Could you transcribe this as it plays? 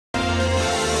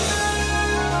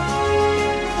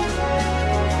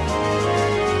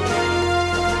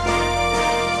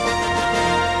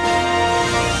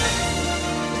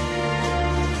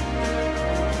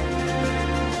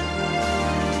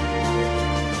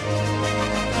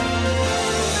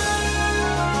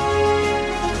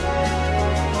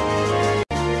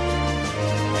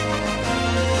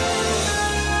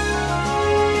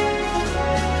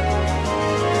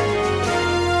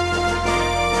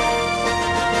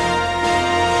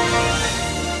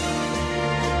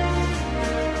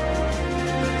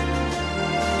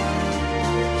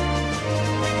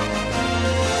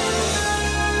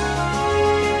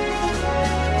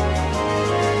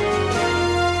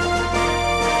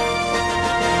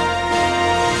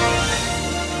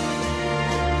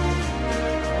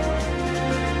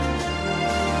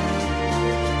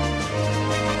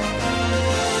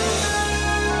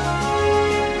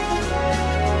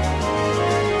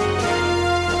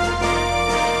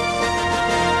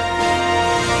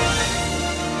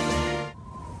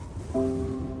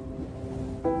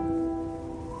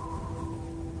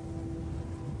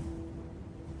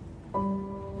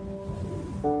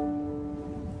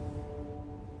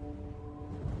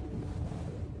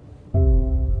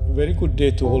A very good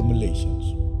day to all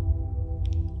Malaysians.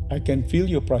 I can feel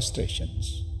your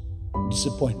frustrations,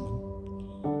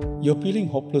 disappointment. You're feeling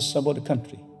hopeless about the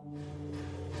country.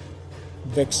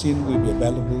 Vaccine will be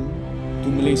available to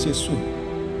Malaysia soon.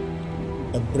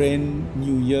 A brand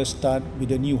new year start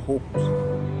with a new hope.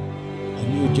 A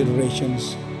new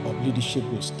generations of leadership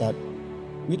will start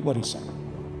with Warisan.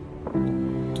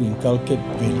 To inculcate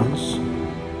values,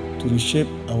 to reshape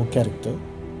our character.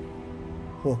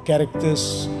 For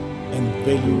characters and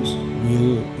values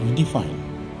will redefine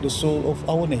the soul of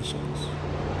our nations.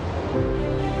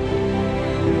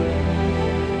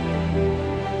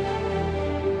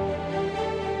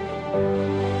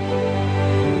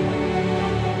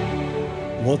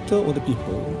 Water or the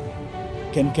people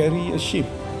can carry a ship.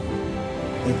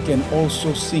 It can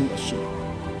also sink a ship.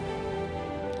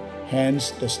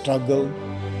 Hence, the struggle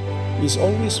is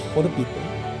always for the people,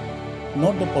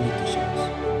 not the politicians.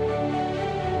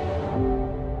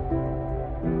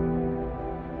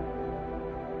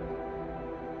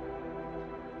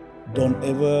 Don't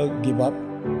ever give up,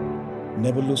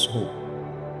 never lose hope.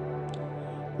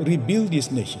 Rebuild this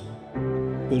nation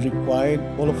will require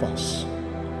all of us,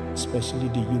 especially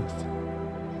the youth.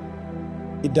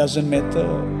 It doesn't matter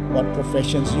what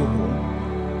professions you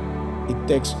hold, it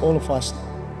takes all of us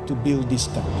to build this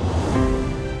country.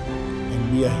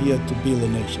 And we are here to build a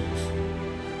nation,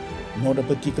 not a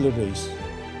particular race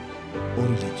or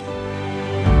religion.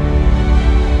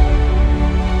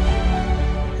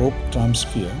 Hope trumps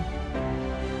fear.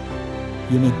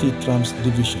 Unity trumps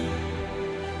division.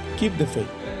 Keep the faith.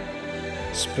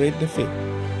 Spread the faith.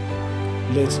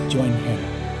 Let's join hands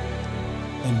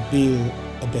and build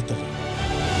a better land.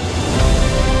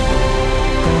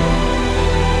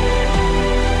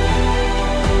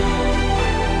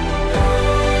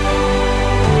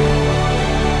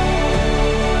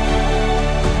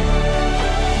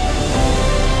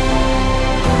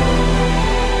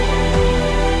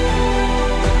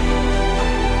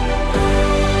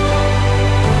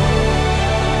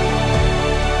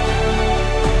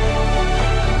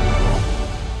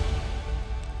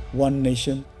 One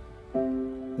nation,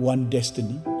 one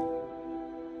destiny.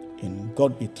 In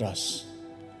God we trust.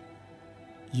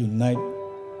 Unite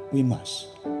we must.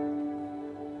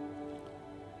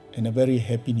 And a very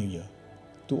happy New Year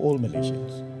to all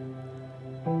Malaysians.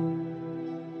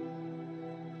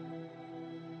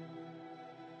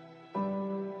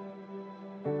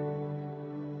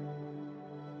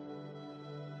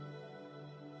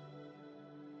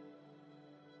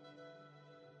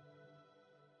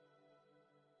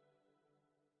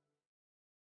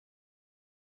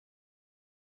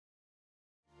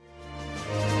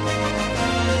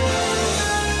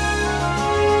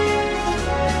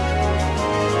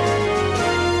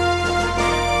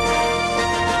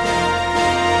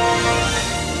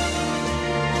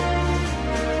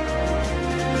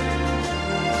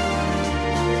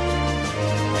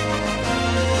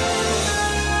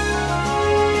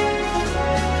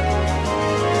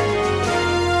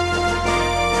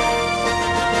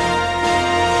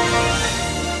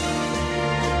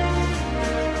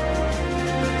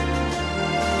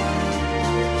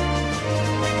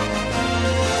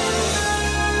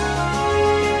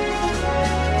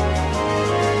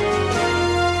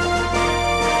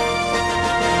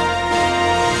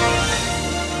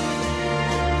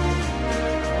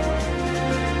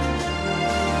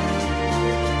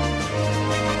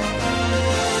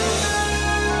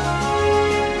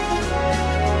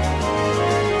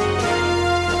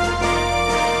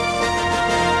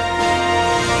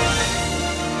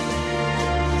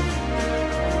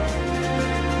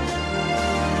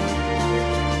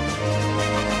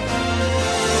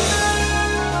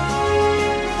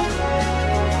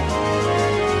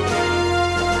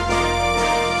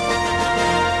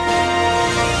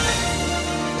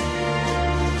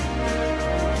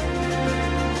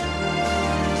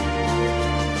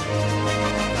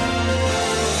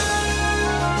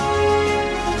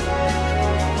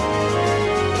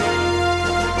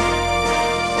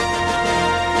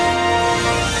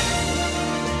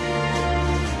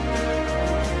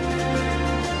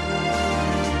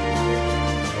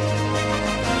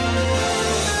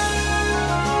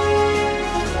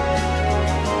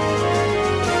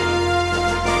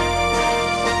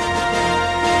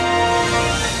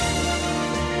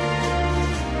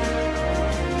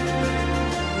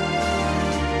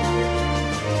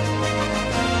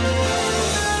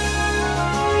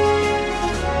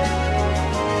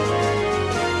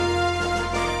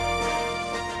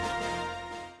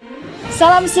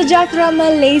 Salam sejahtera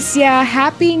Malaysia.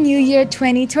 Happy New Year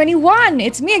 2021.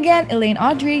 It's me again, Elaine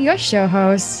Audrey, your show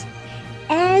host.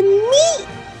 And me,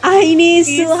 Aini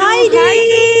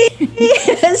Suhaidi.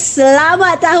 Suhaidi.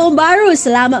 Selamat tahun baru.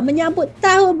 Selamat menyambut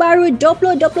tahun baru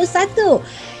 2021.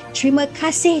 Terima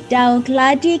kasih daun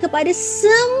keladi kepada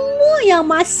semua yang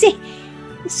masih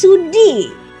sudi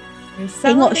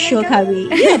tengok show kami.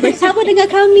 Ya, bersama dengan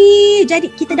kami. Jadi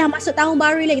kita dah masuk tahun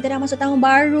baru lah.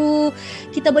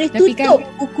 Kita boleh Tapi tutup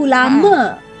buku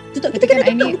lama. Kita kena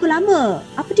tutup buku lama.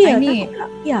 Apa dia?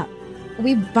 Ya.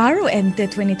 We baru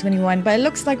entered 2021, but it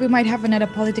looks like we might have another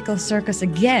political circus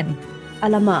again.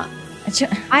 Alamak.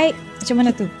 Macam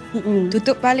mana tu?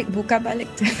 Tutup balik, buka balik.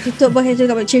 Tutup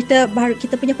cerita baru.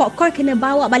 Kita punya popcorn kena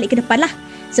bawa balik ke depan lah.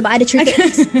 Sebab ada cerita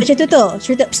macam tu tu.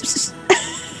 Cerita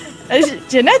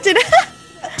Cina.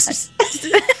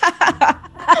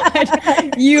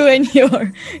 You and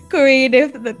your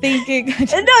creative thinking.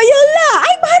 No, yalah.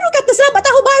 I baru kata selamat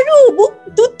tahun baru.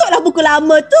 Tutuplah buku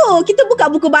lama tu. Kita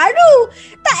buka buku baru.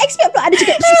 Tak expect pula ada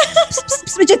cakap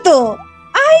macam tu.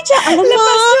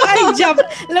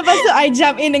 Lepas tu I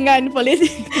jump in dengan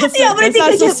politik. Ya, politik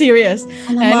so serious.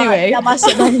 Anyway. Dah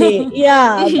masuk balik.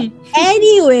 Ya.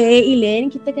 Anyway,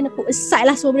 Elaine, kita kena put aside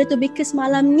lah semua benda tu because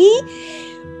malam ni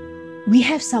we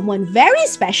have someone very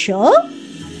special.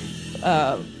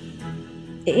 Tak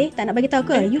nak bagi tahu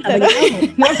ke? You nak bagi tahu.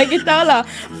 Nak bagi tahu lah.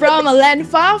 From a land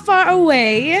far, far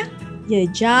away. Ya,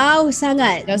 jauh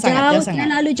sangat. Jauh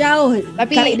terlalu jauh.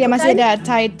 Tapi dia masih ada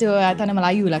tied to tanah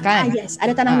Melayu lah kan? Yes,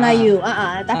 ada tanah Melayu.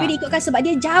 Tapi diikutkan sebab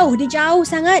dia jauh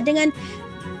sangat dengan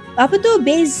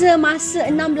beza masa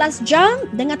 16 jam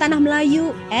dengan tanah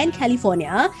Melayu and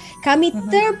California. Kami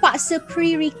terpaksa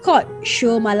pre-record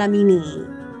show malam ini.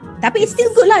 Tapi it's still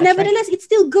good lah. Nevertheless, it's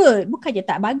still good. Bukannya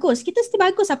tak bagus. Kita still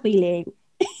bagus apa, Elaine?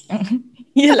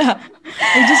 Yelah,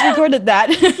 we just recorded that.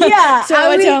 Yeah.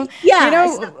 So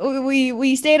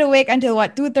we stayed awake until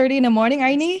what, 2:30 in the morning,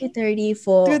 Aini?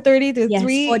 2:30 to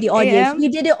 3 for the audience. AM. We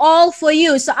did it all for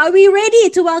you. So are we ready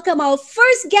to welcome our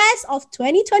first guest of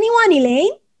 2021,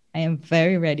 Elaine? I am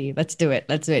very ready. Let's do it.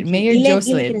 Mayor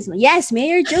Jocelyn. Yes,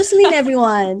 Mayor Jocelyn,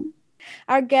 everyone.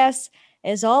 Our guest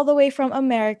is all the way from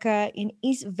America in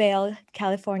East Vale,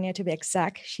 California to be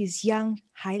exact. She's young,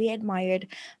 highly admired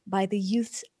by the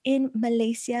youths in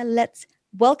Malaysia. Let's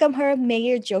welcome her,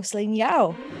 Mayor Jocelyn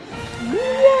Yao.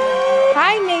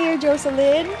 Hi, Mayor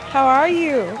Jocelyn. How are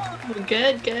you?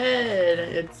 Good.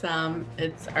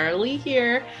 It's early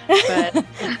here, but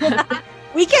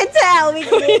we can tell. We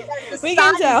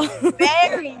can tell.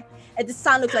 The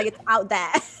sun looks like it's out there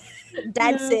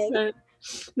dancing.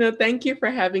 No, thank you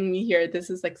for having me here. This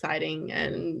is exciting,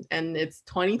 and it's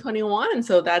 2021,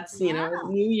 so that's new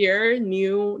year,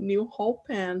 new hope,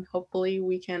 and hopefully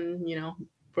we can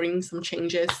bring some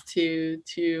changes to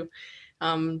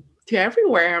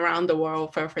everywhere around the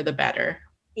world for the better.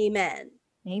 Amen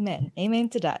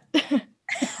To that.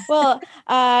 Well,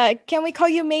 can we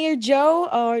call you Mayor Joe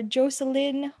or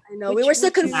Jocelyn? I know we were so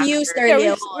confused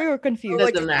earlier. We were confused.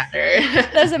 Doesn't matter.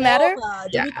 Doesn't matter?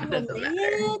 Yeah, doesn't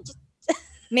matter.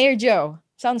 Mayor Joe.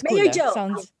 Sounds cool. Mayor Joe.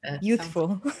 Sounds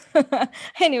youthful.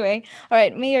 Anyway, all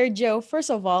right, Mayor Joe, first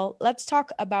of all, let's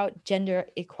talk about gender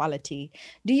equality.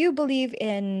 Do you believe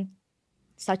in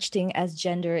such thing as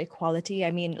gender equality?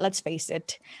 I mean, let's face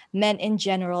it, men in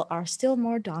general are still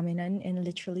more dominant in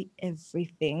literally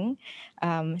everything,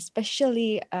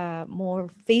 especially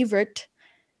more favored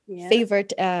when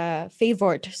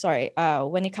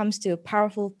it comes to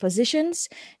powerful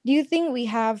positions. Do you think we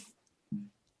have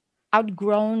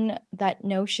outgrown that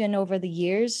notion over the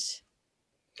years?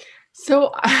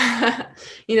 So,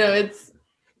 it's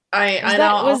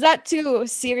was that too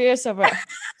serious of a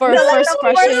first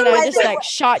question? I just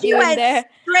shot you in there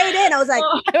straight in. I was like,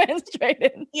 I went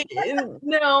straight in.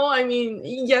 No, I mean,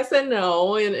 yes and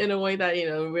no, in a way that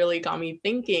really got me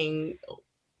thinking.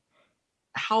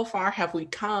 How far have we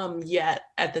come? Yet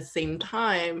at the same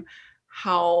time,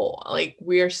 how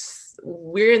we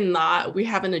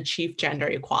haven't achieved gender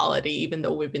equality, even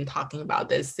though we've been talking about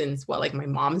this since my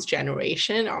mom's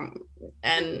generation,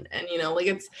 and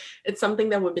it's something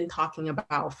that we've been talking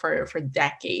about for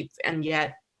decades, and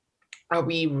yet are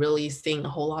we really seeing a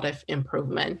whole lot of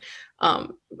improvement?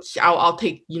 I'll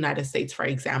take United States for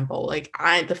example.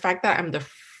 The fact that I'm the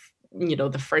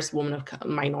first woman of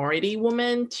minority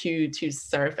woman to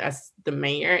serve as the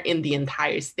mayor in the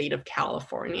entire state of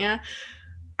California.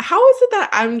 How is it that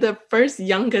I'm the first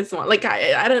youngest one?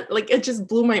 I don't it just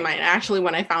blew my mind. Actually,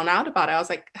 when I found out about it, I was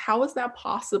like, how is that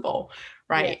possible?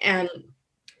 Right. Yeah.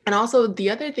 And also the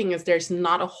other thing is there's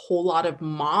not a whole lot of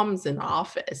moms in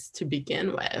office to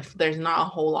begin with. There's not a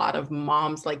whole lot of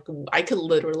moms. I could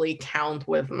literally count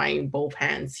with my both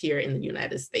hands here in the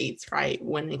United States, right?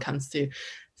 When it comes to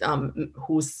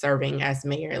who's serving as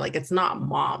mayor. Like, it's not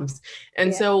moms.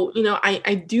 And Yeah. so,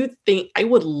 I do think, I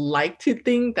would like to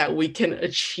think that we can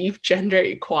achieve gender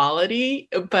equality,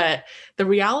 but the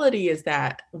reality is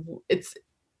that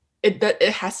it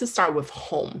has to start with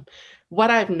home. What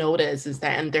I've noticed is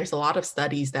that, and there's a lot of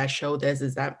studies that show this,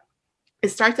 is that it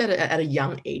starts at a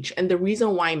young age. And the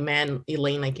reason why men,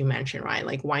 Elaine, like you mentioned, right,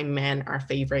 like why men are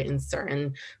favored in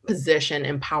certain position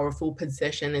and powerful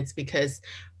position, it's because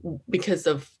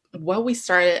of what we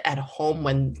started at home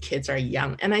when kids are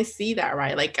young. And I see that,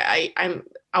 right? Like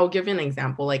I'll give you an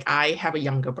example. Like, I have a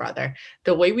younger brother.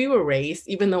 The way we were raised,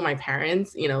 even though my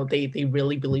parents, they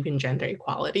really believe in gender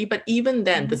equality, but even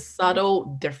then, the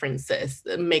subtle differences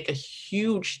make a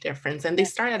huge difference, and they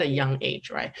start at a young age,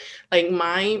 right? Like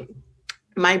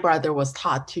my brother was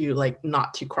taught to, like,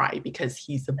 not to cry because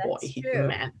he's a boy, he's a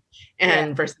man.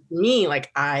 And versus me,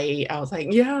 like I was like,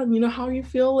 yeah, how are you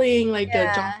feeling? Like,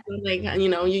 Jocelyn, like,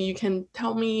 you can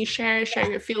tell me, share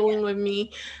your feeling with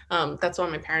me. That's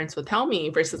what my parents would tell me,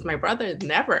 versus my brother,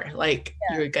 never. Like,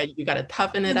 you got to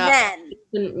toughen it up.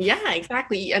 Yeah,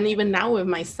 exactly. And even now with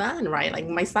my son, right? Like,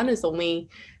 my son is only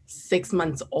 6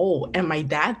 months old, and my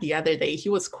dad, the other day, he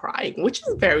was crying, which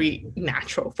is very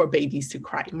natural for babies to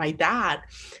cry. My dad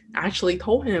actually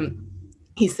told him,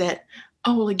 he said,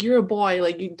 oh, like, you're a boy,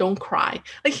 like, you don't cry.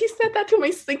 Like, he said that to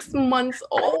my 6 months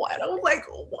old, and I was like,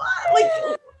 what?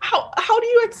 Like, how do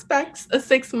you expect a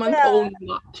 6-month-old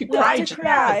not to cry? Not to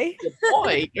cry. Just a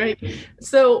boy, right?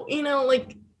 So,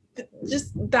 like,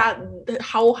 just that,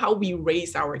 how we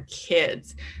raise our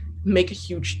kids make a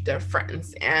huge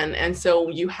difference. And so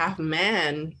you have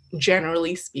men,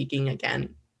 generally speaking,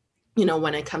 again,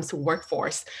 when it comes to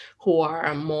workforce, who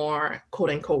are more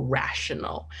quote unquote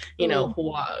rational,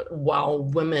 who are, while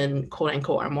women quote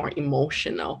unquote are more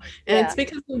emotional. And it's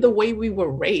because of the way we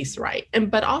were raised, right?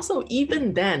 But also,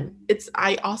 even then,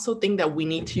 I also think that we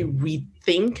need to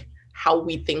rethink how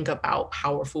we think about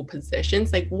powerful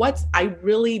positions. Like, I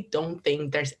really don't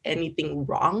think there's anything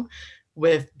wrong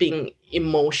with being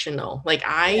emotional. Like,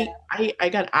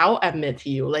 I'll admit to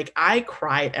you, like, I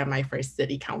cried at my first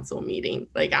city council meeting.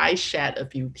 Like, I shed a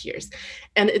few tears,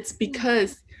 and it's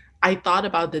because I thought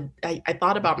about I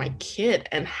thought about my kid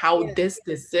and how this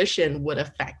decision would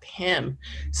affect him.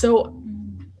 So,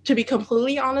 to be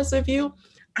completely honest with you,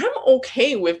 I'm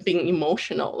okay with being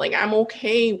emotional. Like, I'm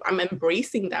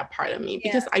embracing that part of me,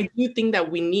 because I do think that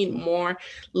we need more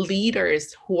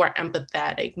leaders who are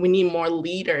empathetic. We need more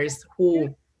leaders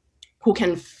who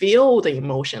can feel the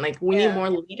emotion. Like, we need more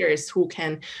leaders who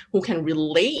can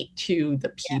relate to the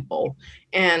people.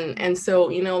 And so,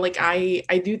 like,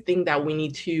 I do think that we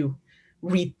need to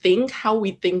rethink how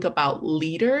we think about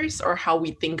leaders, or how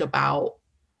we think about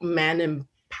men in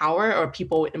power or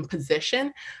people in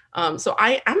position. So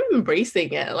I'm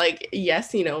embracing it. Like,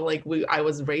 yes, like, I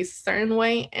was raised a certain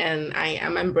way, and I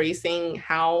am embracing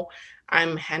how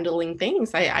I'm handling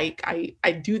things.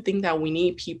 I do think that we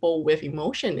need people with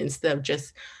emotion, instead of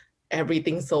just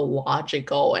everything so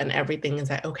logical, and everything is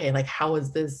like, okay, like, how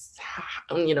is this,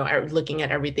 looking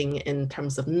at everything in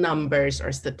terms of numbers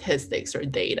or statistics or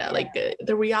data. Like,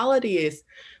 the reality is,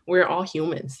 we're all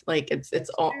humans. Like, it's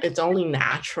only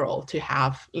natural to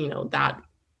have,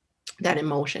 that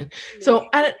emotion. So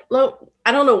I don't know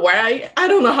I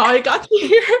don't know how I got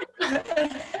here.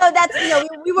 So that's,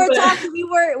 we were talking,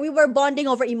 we were bonding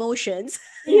over emotions.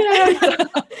 Yeah.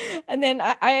 And then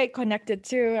I connected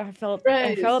too. I felt so,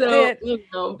 it.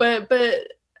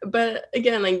 But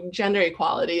again, like, gender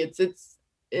equality, it's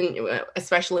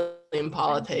especially in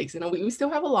politics, we still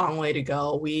have a long way to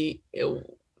go. We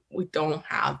don't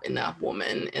have enough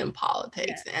women in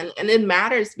politics, and it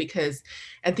matters, because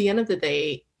at the end of the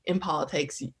day, in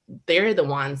politics, we're the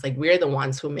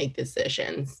ones who make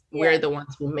decisions. We're the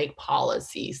ones who make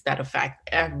policies that affect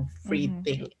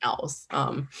everything else,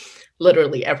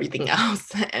 literally everything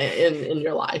else in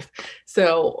your life.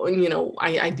 So,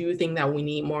 I do think that we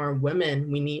need more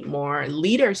women. We need more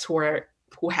leaders who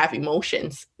have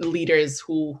emotions, leaders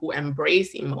who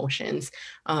embrace emotions,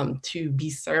 to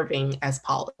be serving as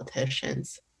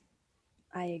politicians.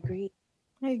 I agree.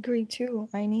 I agree too,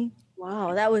 Aini.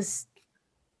 Wow, that was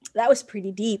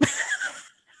pretty deep.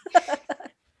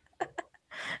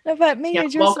 No, but Mayor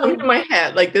welcome to my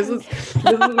head. Like, this is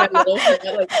my little head,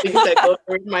 like, things that go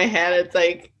through my head. It's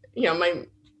like,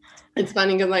 it's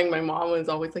funny, because, like, my mom was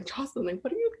always like, Jocelyn, like,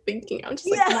 what are you thinking? I'm just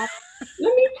like, Mom,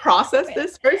 let me process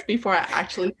this first before I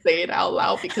actually say it out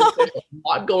loud, because there's a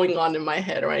lot going on in my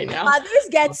head right now. Others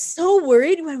get so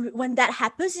worried when that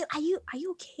happens. Are you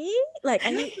okay? Like,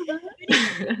 you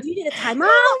need a timeout?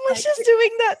 Mom was just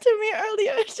doing that to me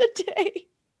earlier today.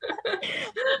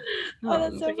 Oh,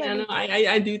 that's so But yeah, funny. no,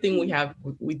 I do think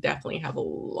we definitely have a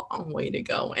long way to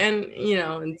go, and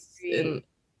and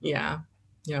yeah,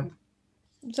 yeah.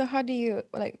 So how do you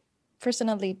like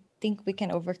personally think we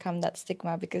can overcome that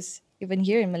stigma? Because even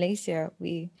here in Malaysia,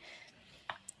 you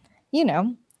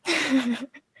know,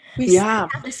 We still Yeah,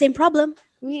 have the same problem.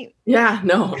 we yeah,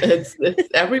 no, it's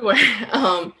everywhere.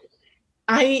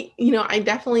 I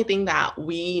definitely think that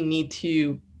we need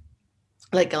to,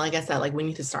 like I said, like we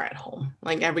need to start at home.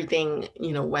 Like everything,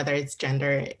 whether it's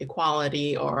gender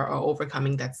equality or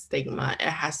overcoming that stigma, it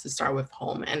has to start with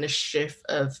home, and the shift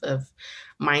of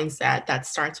mindset that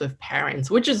starts with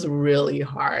parents, which is really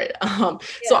hard.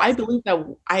 So I Yes. believe that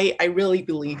I really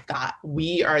believe that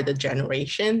we are the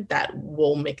generation that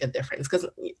will make a difference. Because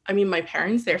I mean, my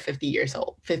parents, they're 50 years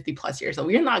old, 50 plus years old.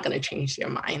 We're not going to change their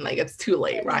mind. Like it's too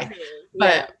late, right? Yeah.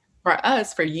 But for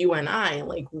us, for you and I,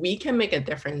 like we can make a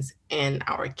difference in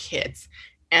our kids.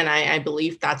 And I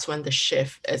believe that's when the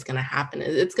shift is going to happen.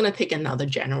 It's going to take another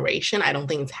generation. I don't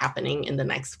think it's happening in the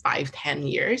next 5, 10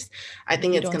 years. I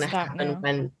think we it's don't going to start happen now.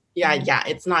 when, yeah, Mhm. yeah,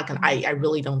 it's not going to, I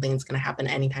really don't think it's going to happen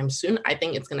anytime soon. I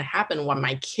think it's going to happen when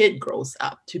my kid grows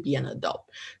up to be an adult.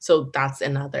 So that's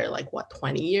another, like, what,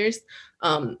 20 years?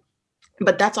 Um,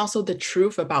 but that's also the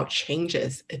truth about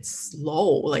changes. It's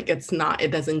slow. Like it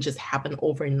doesn't just happen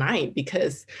overnight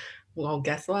because, well,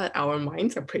 guess what? Our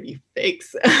minds are pretty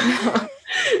fixed.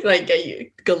 Like,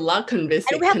 good luck And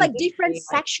we have like different convincing,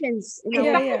 like, sections,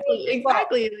 Yeah, yeah.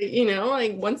 exactly.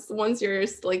 Like once you're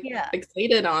like Yeah.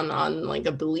 fixated on like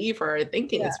a belief or a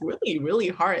thinking, Yeah. it's really, really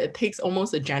hard. It takes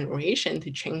almost a generation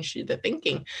to change the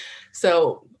thinking.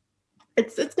 So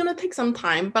it's gonna take some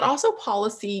time, but also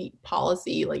policy,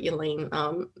 like Elaine.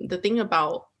 The thing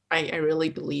about I really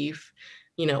believe,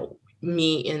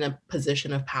 me in a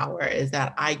position of power is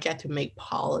that I get to make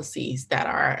policies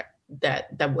that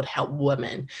would help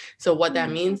women. So what that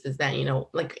means is that,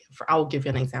 like I'll give you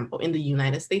an example. In the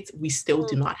United States, we still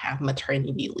do not have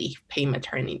maternity leave, paid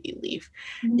maternity leave.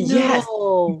 Yes,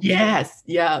 No. yes,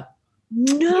 yeah,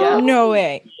 No. yeah, No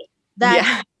way. That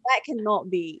yeah. that cannot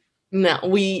be. No,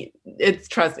 it's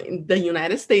trust me, the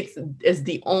United States is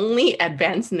the only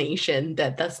advanced nation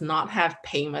that does not have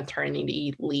paid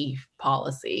maternity leave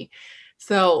policy.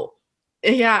 So,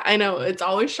 yeah, I know it's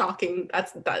always shocking. We're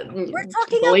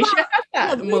talking Malaysia about has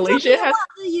yeah, that. we're Malaysia talking has,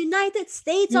 about the United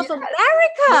States of yeah,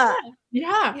 America.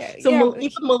 yeah. Yeah, So yeah,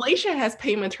 Even Malaysia has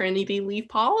paid maternity leave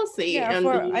policy, yeah. and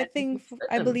the For I United think States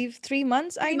I doesn't. believe 3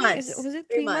 months. I 3 months. was it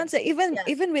 3 3 months? months. Even Yeah.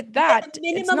 even with Get a that, it's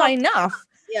minimum not of enough.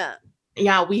 yeah.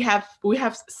 Yeah, we have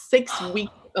 6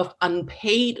 weeks of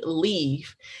unpaid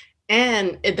leave,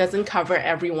 and it doesn't cover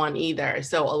everyone either.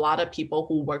 So a lot of people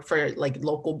who work for like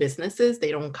local businesses,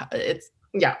 they don't it's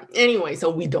yeah, anyway, so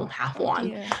we don't have Oh one.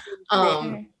 dear.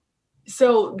 um Okay.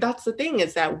 so that's the thing,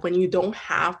 is that when you don't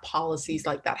have policies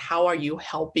like that, how are you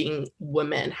helping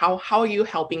women? How are you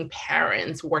helping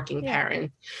parents, working Yeah.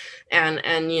 parents? And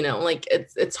like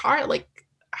it's hard, like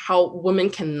how women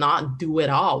cannot do it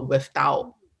all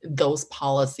without those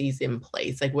policies in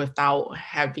place, like without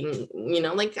having,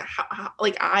 like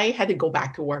like I had to go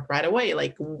back to work right away.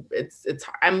 Like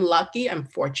I'm lucky, I'm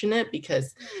fortunate,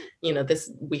 because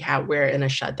we're in a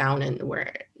shutdown, and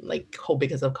we're like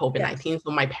because of COVID-19,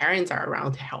 so my parents are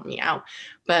around to help me out.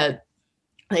 But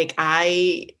like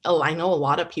I know a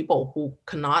lot of people who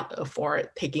cannot afford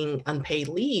taking unpaid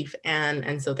leave,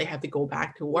 and so they have to go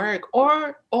back to work,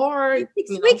 or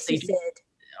 6 weeks, you said.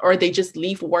 or they just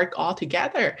leave work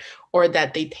altogether, or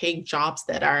that they take jobs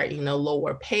that are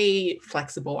lower pay,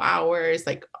 flexible hours,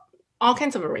 like all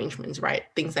kinds of arrangements, right?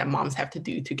 Things that moms have to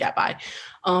do to get by.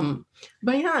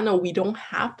 But yeah, no, we don't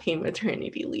have paid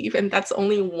maternity leave, and that's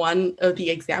only one of the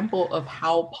example of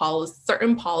how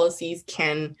certain policies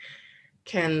can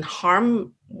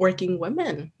harm working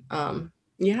women.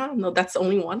 Yeah, no, that's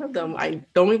only one of them. I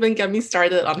don't even get me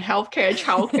started on healthcare,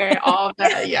 childcare, all of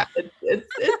that. Yeah,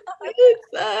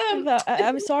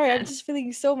 I'm sorry. I'm just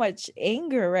feeling so much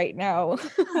anger right now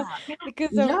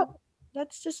because yeah,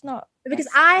 that's just not. Because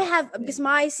that's- because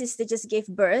my sister just gave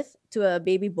birth to a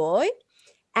baby boy,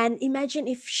 and imagine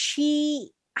if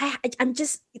I'm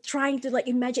just trying to like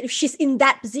imagine if she's in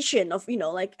that position of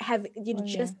like having Oh,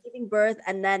 yeah. just giving birth,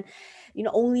 and then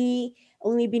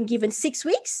only been given 6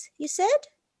 weeks, you said.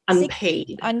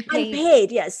 unpaid.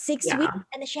 Unpaid, yeah, 6 weeks, Yeah.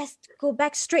 and then she has to go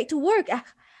back straight to work.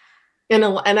 And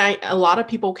a lot of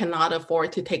people cannot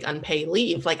afford to take unpaid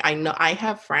leave. Like I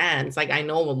have friends, like I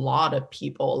know a lot of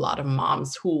people, a lot of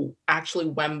moms who actually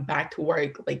went back to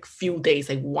work like few days,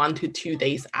 like 1 to 2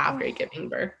 days after giving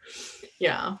birth.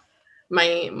 Yeah.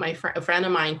 a friend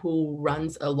of mine who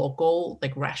runs a local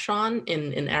like restaurant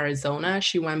in Arizona,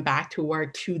 she went back to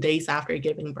work 2 days after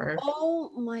giving birth.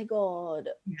 Oh my God.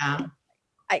 Yeah.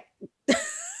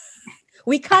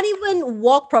 We can't even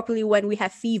walk properly when we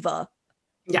have fever,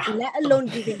 Yeah. let alone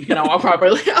giving You can walk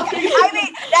properly. I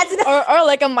mean, that's the or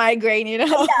like a migraine, you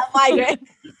know. migraine.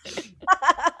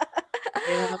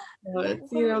 Yeah, so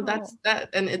it's, that's that,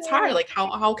 and it's hard. Like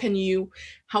how can you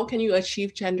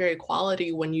achieve gender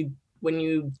equality when you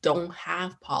don't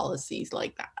have policies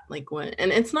like that? Like when,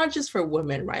 and it's not just for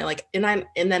women, right? Like in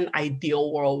an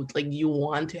ideal world, like you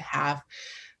want to have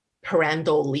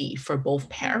parental leave for both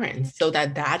parents so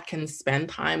that dad can spend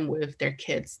time with their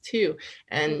kids too.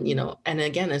 And and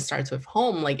again, it starts with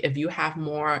home. Like if you have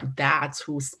more dads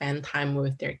who spend time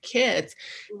with their kids,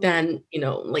 then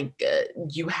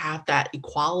you have that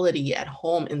equality at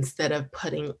home instead of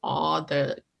putting all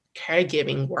the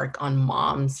caregiving work on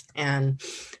moms. And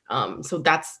so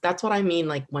that's what I mean,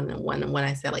 like when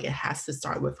I say like it has to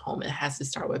start with home, it has to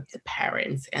start with the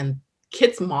parents, and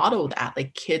kids model that.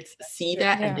 Like kids see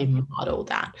that and they model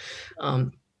that.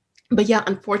 But yeah,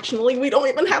 unfortunately, we don't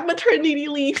even have maternity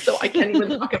leave, so I can't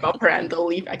even talk about parental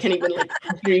leave. I can't even like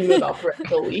dream about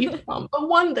parental leave. But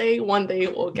one day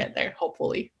we'll get there.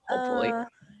 Hopefully,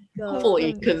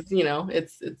 because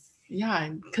it's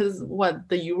because what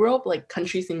the Europe, like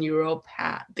countries in Europe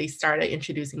they started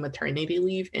introducing maternity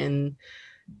leave in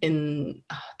the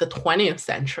 20th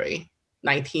century.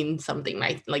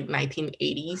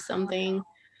 1980 something.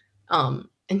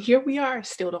 And here we are,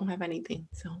 still don't have anything.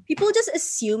 So people just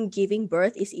assume giving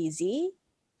birth is easy.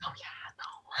 Oh yeah, no.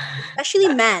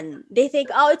 Especially men. They think,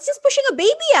 oh, it's just pushing a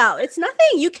baby out. It's nothing.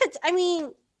 You can't, I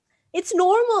mean, it's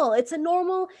normal. It's a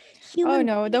normal human. Oh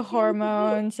no, the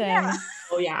hormones and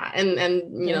oh yeah, and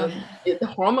the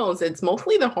hormones. It's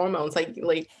mostly the hormones, like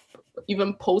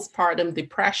even postpartum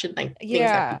depression, like things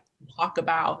that people talk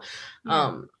about.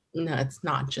 No, it's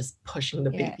not just pushing the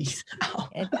babies out.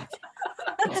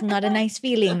 It's not a nice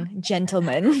feeling,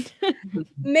 gentlemen.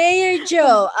 Mayor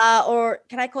Joe, or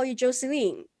can I call you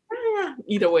Jocelyn? Yeah,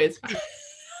 either way is fine.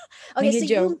 Okay, Mayor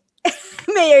Joe.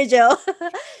 Mayor Joe.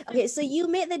 Okay, so you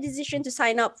made the decision to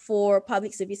sign up for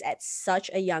public service at such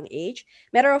a young age.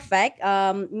 Matter of fact,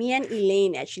 me and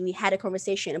Elaine actually had a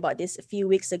conversation about this a few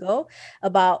weeks ago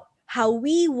about how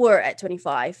we were at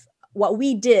 25, what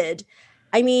we did.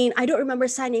 I mean, I don't remember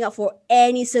signing up for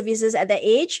any services at that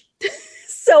age.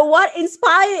 So what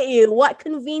inspired you? What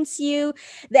convinced you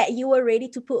that you were ready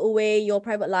to put away your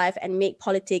private life and make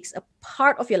politics a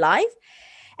part of your life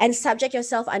and subject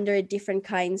yourself under a different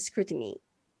kind of scrutiny?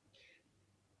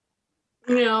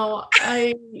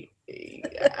 I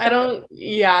don't,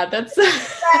 that's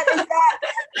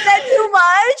that too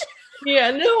much?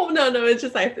 Yeah, no. It's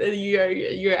just like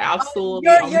you're absolutely.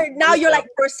 You're like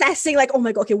processing, like, oh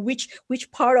my god, okay, which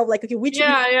part of like, okay, which.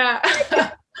 Yeah.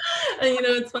 And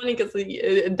it's funny because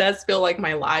it does feel like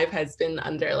my life has been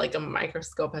under like a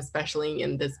microscope, especially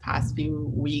in this past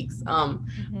few weeks.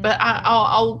 But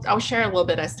I'll share a little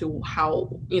bit as to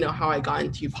how I got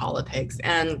into politics,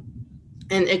 and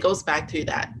it goes back to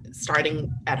that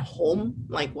starting at home,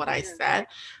 like what I said,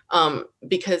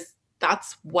 because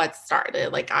that's what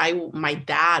started. Like my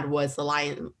dad was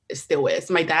still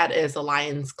is. My dad is a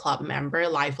Lions Club member,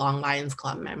 lifelong Lions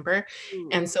Club member.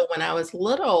 And so when I was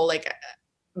little, like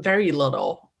very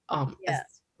little,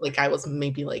 like I was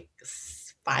maybe like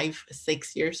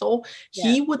 5-6 years old,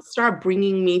 he would start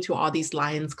bringing me to all these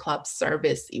Lions Club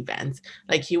service events.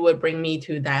 Like he would bring me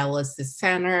to dialysis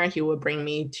center, he would bring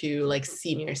me to like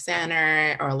senior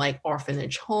center or like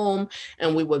orphanage home,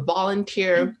 and we would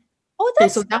volunteer. Oh,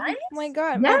 that's nice. Oh my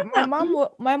god, yeah.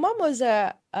 my mom was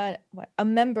a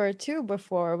member too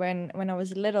before when I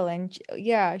was little, and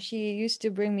she used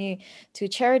to bring me to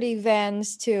charity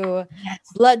events, to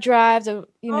blood drives,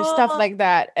 stuff like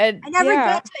that. And I never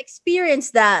got to experience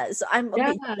that, so I'm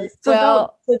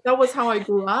so that was how I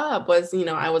grew up. Was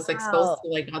I was exposed to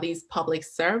like all these public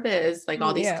service, like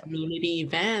all these community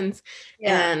events,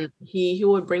 and he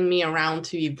would bring me around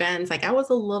to events. Like I was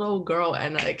a little girl,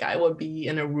 and like I would be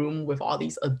in a room with all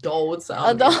these adults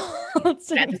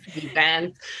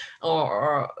events,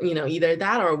 or either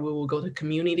that or we will go to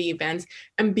community events.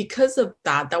 And because of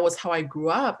that was how I grew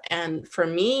up. And for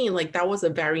me, like that was a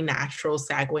very natural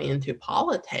segue into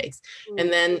politics.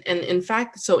 And then, and in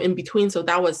fact, so in between, so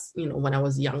that was when I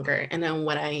was younger. And then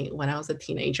when I was a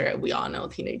teenager, we all know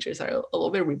teenagers are a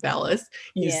little bit rebellious.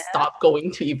 You stop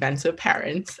going to events with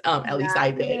parents. At least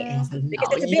I did. And I was like,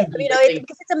 because it's a bit,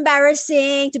 because it's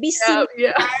embarrassing to be seen. I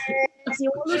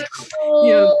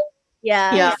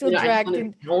was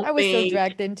still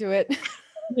dragged into it.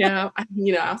 Yeah, I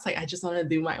was like, I just want to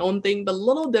do my own thing. But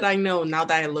little did I know, now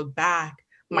that I look back,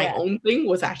 my Yeah. own thing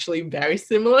was actually very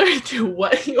similar to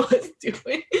what he was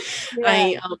doing.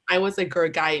 Yeah. I was a Girl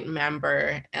Guide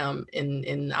member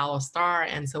in Aloe Star,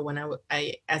 and so when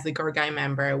I as a Girl Guide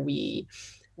member, we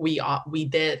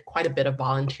did quite a bit of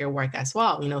volunteer work as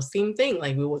well. Same thing.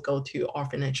 Like we would go to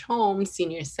orphanage homes,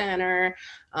 senior center,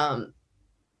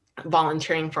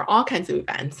 volunteering for all kinds of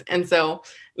events. And so,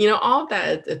 all of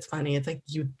that, it's funny. It's like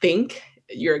you think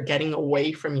you're getting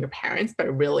away from your parents, but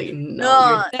really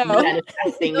no, you're No.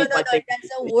 manifesting No, what they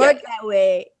doesn't work that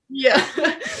way. yeah.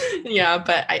 Yeah,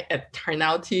 but it turned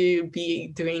out to be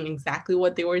doing exactly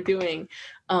what they were doing.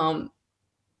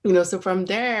 So from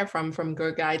there, from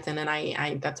Girl Guides, and then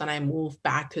I that's when I moved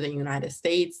back to the United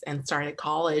States and started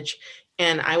college.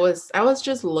 And I was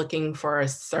just looking for a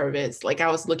service, like I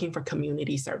was looking for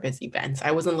community service events.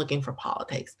 I wasn't looking for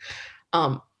politics.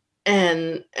 Um,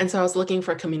 and so I was looking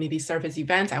for community service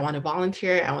events. I want to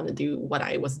volunteer. I want to do what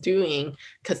I was doing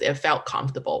because it felt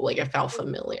comfortable, like it felt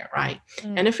familiar, right?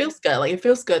 And it feels good. Like it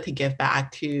feels good to give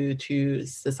back to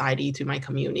society, to my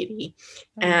community.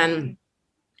 And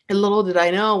little did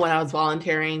I know, when I was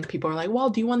volunteering, people were like, well,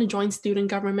 do you want to join student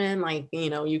government? Like,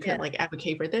 you can like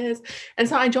advocate for this. And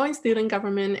so I joined student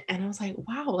government, and I was like,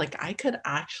 wow, like I could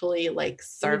actually like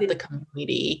serve the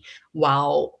community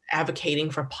while advocating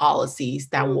for policies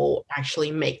that will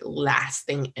actually make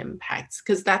lasting impacts.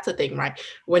 Because that's the thing, right?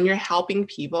 When you're helping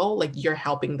people, like you're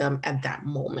helping them at that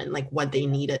moment, like what they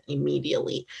needed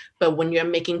immediately. But when you're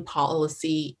making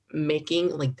policy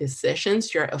making like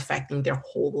decisions, you're affecting their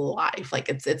whole life. Like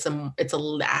it's a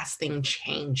lasting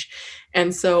change.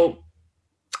 And so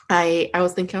I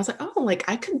was thinking, I was like, oh, like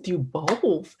I could do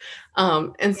both.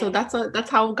 And so that's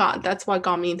what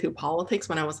got me into politics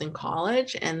when I was in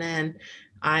college. And then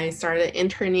I started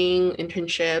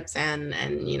internships and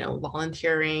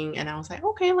volunteering, and I was like,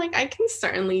 okay, like I can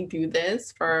certainly do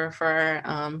this for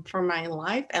my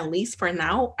life, at least for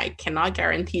now. I cannot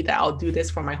guarantee that I'll do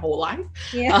this for my whole life.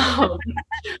 Yeah.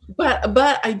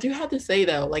 But I do have to say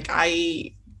though, like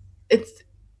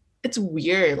it's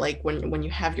weird, like when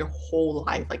you have your whole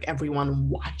life, like everyone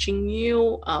watching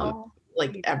you,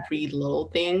 like every little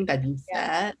thing that you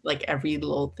said, like every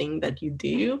little thing that you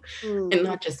do, and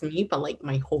not just me, but like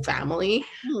my whole family.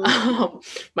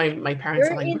 My parents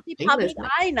You're are like, in the public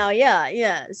eye now.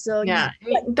 Yeah. So that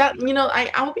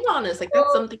I'll be honest, like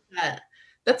that's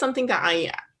something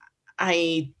that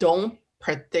I don't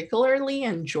particularly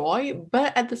enjoy,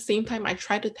 but at the same time, I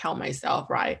try to tell myself,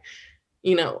 right,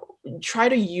 try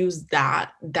to use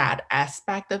that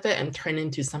aspect of it and turn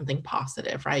into something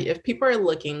positive, right? If people are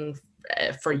looking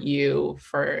if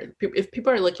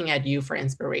people are looking at you for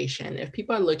inspiration, if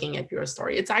people are looking at your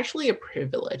story, it's actually a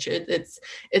privilege. It's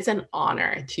an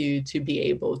honor to be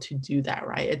able to do that,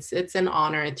 right? It's an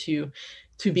honor to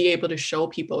be able to show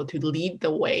people, to lead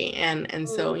the way, and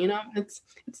so it's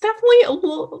definitely a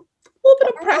little bit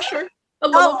of pressure. A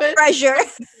little bit pressure.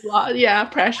 Yeah,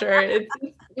 pressure.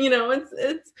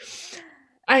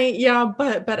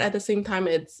 But at the same time,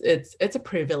 it's a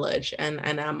privilege, and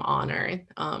I'm honored.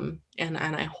 And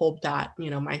I hope that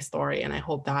my story, and I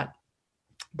hope that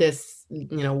this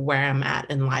where I'm at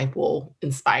in life will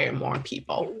inspire more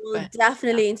people. It will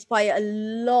definitely inspire a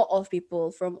lot of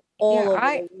people from all over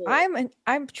the world.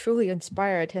 I'm truly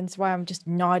inspired, hence why I'm just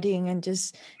nodding and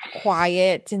just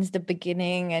quiet since the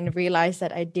beginning, and realize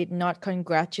that I did not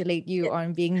congratulate you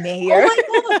on being mayor.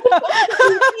 Oh my God.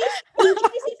 In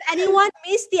case if anyone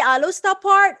missed the Aloe Star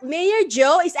part, Mayor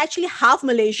Jo is actually half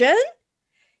Malaysian.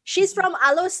 She's from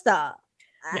Aloe Star.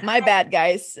 My bad,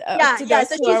 guys. To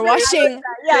those who are watching,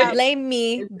 blame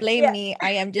me.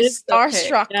 I am just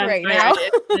starstruck right now.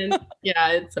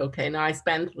 It's okay. Now I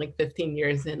spent like 15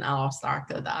 years in Aloe Star.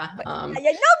 No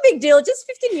big deal. Just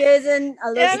 15 years in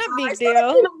Aloe Star. No big deal.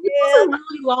 It was a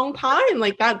really long time.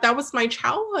 Like that was my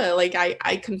childhood. Like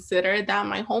I consider that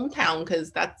my hometown, because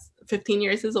that's 15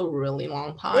 years is a really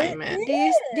long time. And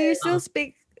do you still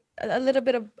speak a little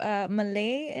bit of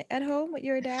Malay at home with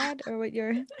your dad, or with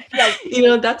your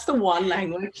that's the one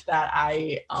language that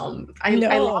I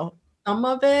love some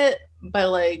of it, but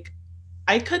like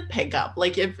I could pick up,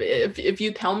 like if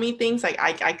you tell me things, like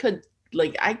I could,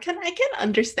 like I can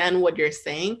understand what you're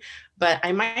saying, but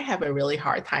I might have a really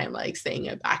hard time like saying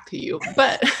it back to you.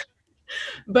 But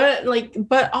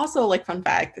also, like, fun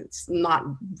fact, it's not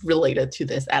related to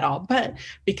this at all, but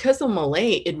because of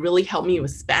Malay, it really helped me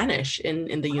with Spanish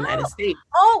in the United States.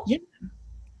 Yeah,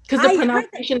 because the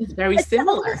pronunciation is very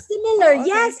similar.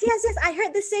 Yes, I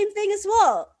heard the same thing as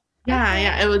well.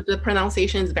 Yeah, the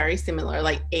pronunciation is very similar,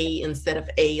 like A instead of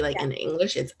A, like in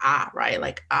English it's ah, right?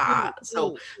 Like ah.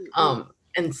 So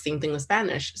And same thing with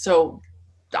Spanish. So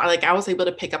like I was able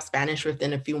to pick up Spanish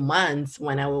within a few months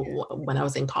when I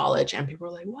was in college, and people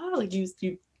were like, "Wow, like you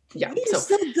yeah." You're So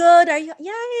so good. Are you?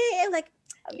 Yeah. Like,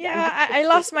 Yeah, I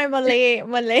lost my Malay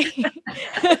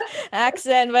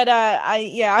accent, but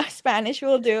Spanish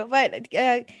will do. But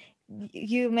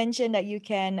you mentioned that you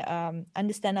can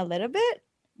understand a little bit.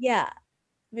 yeah.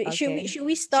 Should Okay.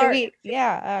 we Should start? we?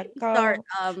 Yeah. Start.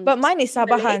 But mine is Malay?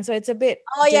 Sabahan, so it's a bit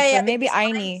Oh yeah, different. Maybe because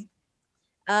Aini.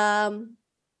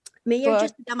 Mayor But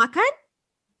just sudah makan?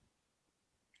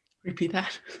 repeat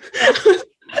that.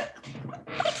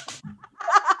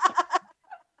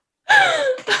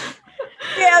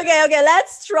 Okay.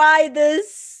 Let's try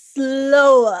this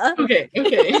slower. Okay.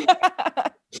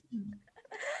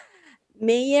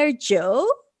 Mayor Joe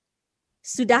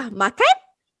sudah makan?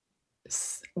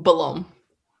 Belum.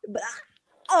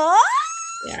 Oh,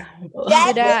 Yeah.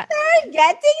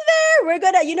 getting there. We're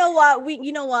gonna. You know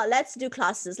what? Let's do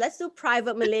classes. Let's do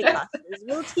private Malay classes.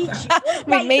 We'll teach you.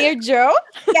 with Mayor Joe.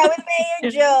 Yeah, with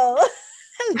Mayor Joe.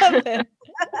 Love it.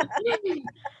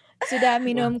 Sudah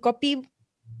minum kopi?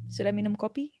 Sudah minum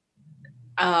kopi?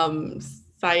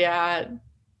 Saya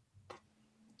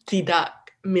tidak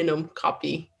minum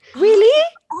kopi. Really?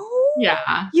 Oh,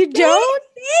 Yeah. You don't?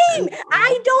 same.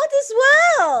 I don't as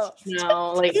well.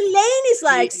 No, like Elaine is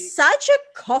like such a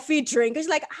coffee drinker. She's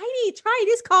like, I need to try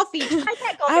this coffee. Try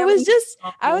that coffee.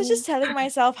 I was just telling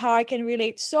myself how I can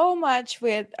relate so much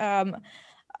with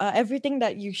everything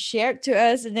that you shared to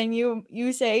us, and then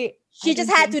you say She I just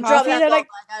don't had to drink drop coffee, that. and I'm Like,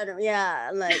 I don't,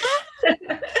 yeah, like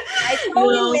I No,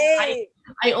 totally relate.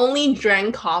 I only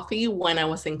drank coffee when I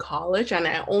was in college, and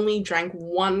I only drank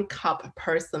 1 cup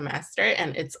per semester,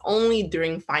 and it's only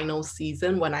during final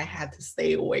season when I had to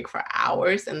stay awake for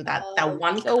hours, and that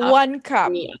one so cup 1 cup.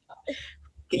 me up.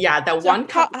 Yeah, that So 1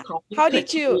 cup of coffee how could did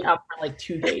keep you- me up for like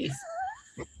 2 days.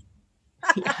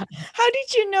 How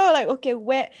did you know? Like, okay,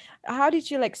 how did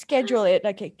you like schedule it?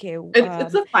 Like, okay,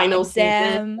 It's a final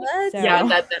season. What? So, Yeah,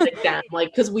 that exam, like,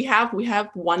 because we have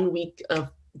 1 week of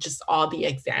just all the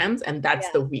exams, and that's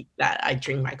Yeah. the week that I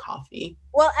drink my coffee.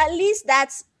 Well, at least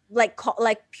that's like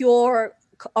pure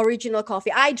original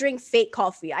coffee. I drink fake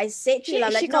coffee. I say to you, she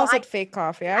like, no, calls it fake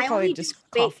coffee. I call only it just do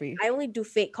fake, coffee. I only do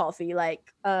fake coffee, like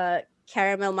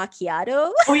caramel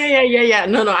macchiato. Oh yeah.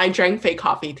 No, I drank fake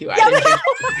coffee too. I didn't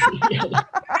drink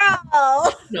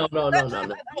Oh, No.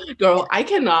 Girl, I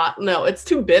cannot. No, it's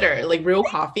too bitter. Like real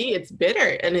coffee, it's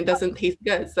bitter and it doesn't taste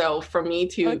good. So for me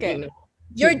to, Okay.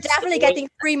 you're to definitely stay getting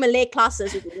free Malay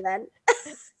classes with me then.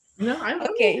 No, I'm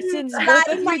Okay, since both Slide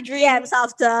of in my you drink DMs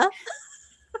after.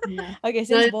 yeah. Okay,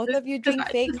 since it's both just of you because drink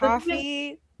I- fake because the thing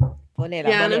is- coffee, boleh lah,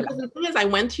 Yeah, no, boleh lah. because the thing is, I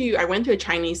went to a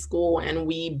Chinese school and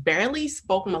we barely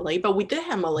spoke Malay, but we did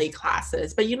have Malay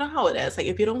classes. But you know how it is, like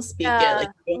if you don't speak it, like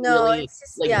you don't No, really, it's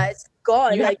just like, it's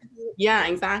gone. you have- Like yeah,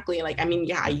 exactly. Like I mean,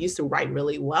 yeah, I used to write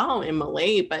really well in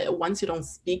Malay, but once you don't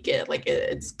speak it, like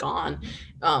it's gone.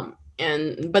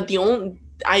 But the only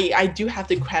I do have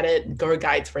to credit Girl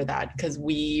Guides for that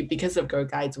because of Girl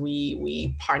Guides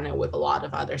we partner with a lot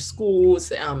of other schools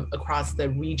across the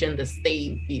region, the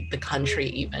state, the country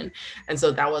even, and so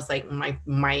that was like my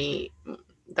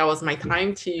that was my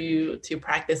time to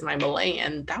practice my Malay,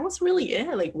 and that was really it.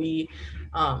 Like we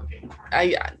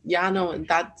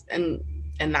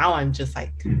and now I'm just like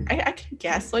I can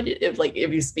guess what if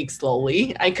you speak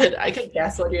slowly, I could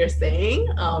guess what you're saying,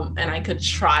 and I could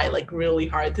try like really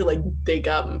hard to like dig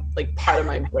up like part of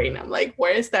my brain. I'm like, where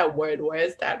is that word?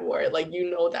 Like, you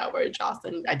know that word,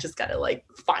 Jocelyn. I just gotta like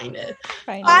find it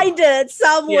find it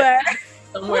somewhere.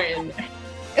 somewhere in there.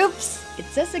 Oops,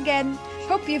 it's us again.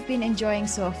 Hope you've been enjoying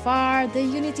so far. The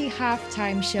Unity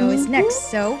halftime show is next,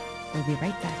 so we'll be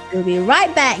right back. We'll be right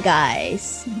back,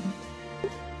 guys.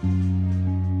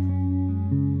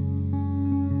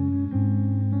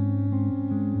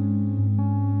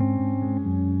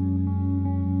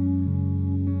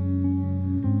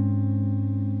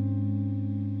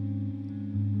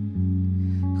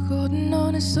 Holding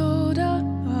on to sold out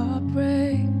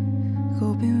heartbreak,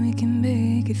 hoping we can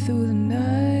make it through the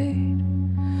night.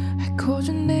 I called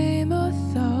your name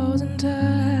 1,000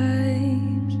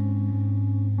 times,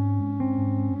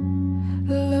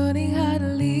 learning how to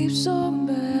leave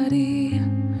somebody.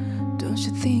 Don't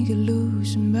you think you're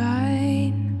losing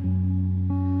mind?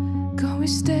 Can we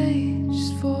stay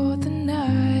just for the night?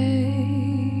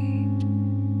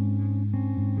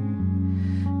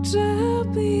 Tell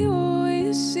me all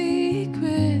your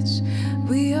secrets.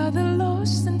 We are the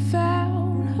lost and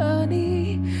found,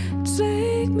 honey.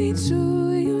 Take me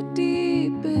to your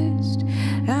deepest.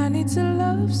 I need to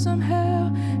love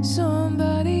somehow,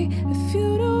 somebody. If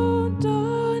you don't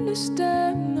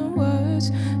understand the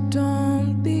words, don't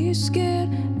be scared.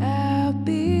 I'll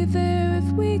be there if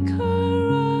we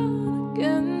run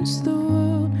against the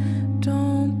world.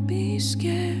 Don't be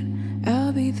scared,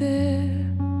 I'll be there.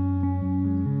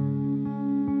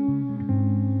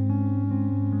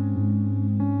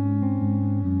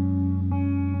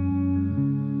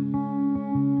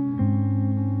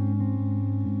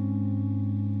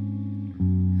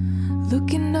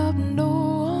 Looking up, no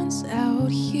one's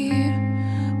out here.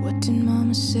 What did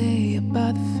mama say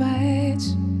about the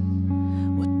fights?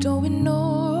 What don't we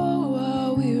know?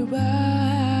 Are we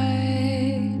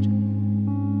right?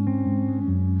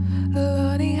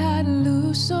 Learning how to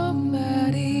lose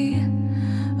somebody.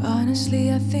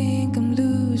 Honestly, I think I'm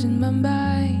losing my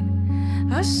mind.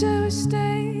 I shall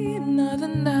stay another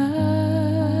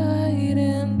night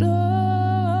and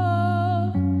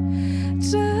oh,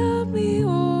 tell me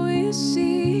all your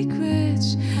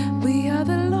secrets. We are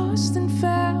the lost and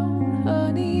found,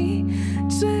 honey.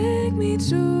 Take me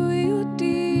to your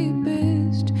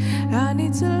deepest. I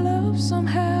need to love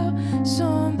somehow,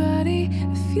 somebody.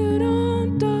 If you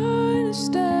don't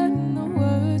understand the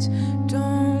words,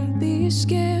 don't be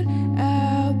scared.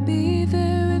 I'll be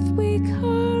there if we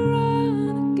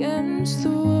run against the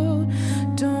world.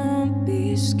 Don't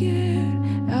be scared,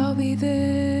 I'll be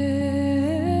there.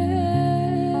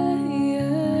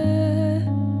 Yeah.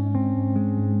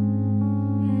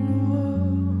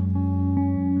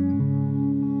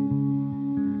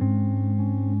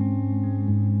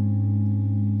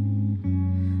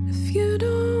 If you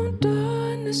don't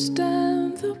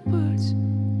understand the words,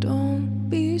 don't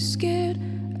be scared.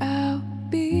 I'll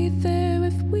be there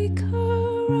if we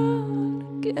run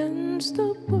against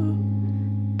the world.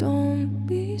 Don't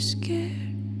be scared.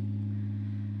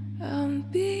 I'll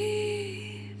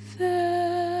be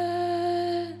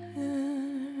there.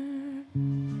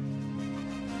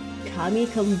 Kami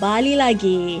kembali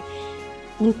lagi.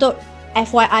 Untuk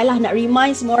FYI lah, nak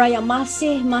remind semua orang yang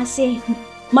masih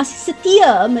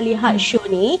setia melihat show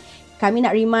ni, kami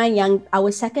nak remind yang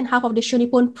our second half of the show ni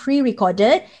pun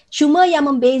pre-recorded. Cuma yang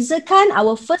membezakan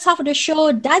our first half of the show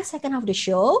dan second half of the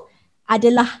show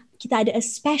adalah kita ada a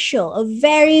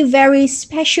very, very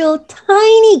special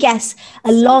tiny guest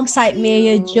alongside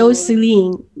Mayor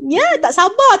Jocelyn. Ya, tak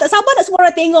sabar nak semua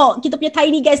orang tengok kita punya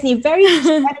tiny guest ni. Very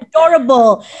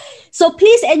adorable. So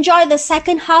please enjoy the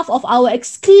second half of our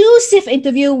exclusive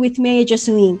interview with Mayor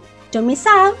Jocelyn. Don't miss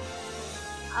out.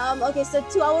 Okay, so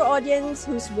to our audience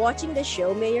who's watching the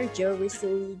show, Mayor Jo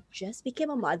recently just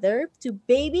became a mother to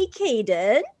baby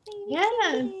Caden.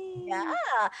 Yeah.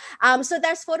 So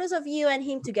there's photos of you and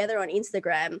him together on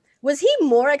Instagram. Was he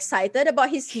more excited about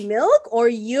his milk or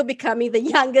you becoming the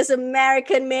youngest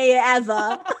American mayor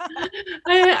ever?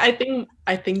 I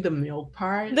think the milk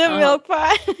part. The milk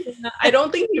part. I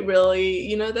don't think he really,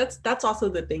 that's also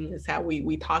the thing is how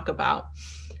we talk about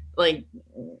like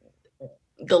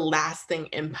the lasting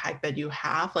impact that you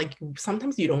have. Like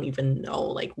sometimes you don't even know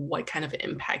like what kind of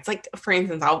impacts. Like for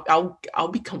instance, I'll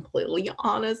be completely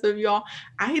honest with y'all.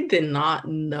 I did not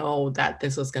know that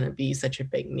this was gonna be such a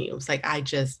big news. Like I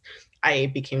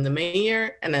became the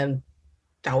mayor and then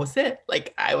that was it.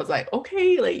 Like I was like,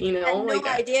 okay, like I had no like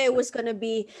idea it was gonna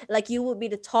be like you would be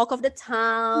the talk of the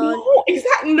town.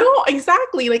 No,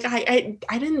 exactly. Like I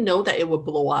didn't know that it would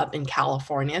blow up in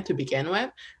California to begin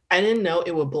with. I didn't know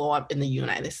it would blow up in the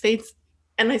United States.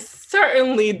 And I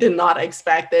certainly did not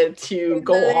expect it to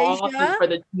go off for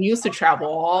the news to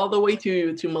travel all the way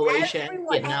to Malaysia and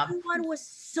Vietnam. Everyone was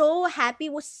so happy,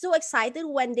 was so excited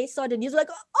when they saw the news. Like,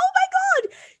 oh my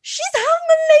God, she's half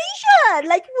Malaysian.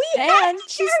 Like and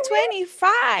she's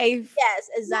 25. Yes,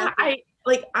 exactly.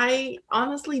 I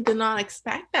honestly did not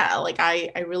expect that. Like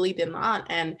I really did not.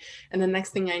 And the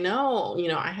next thing I know,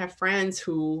 I have friends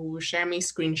who share me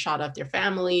screenshot of their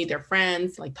family, their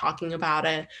friends, like talking about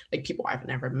it, like people I've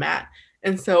never met.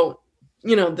 And so,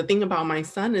 the thing about my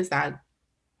son is that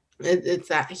it's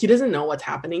that he doesn't know what's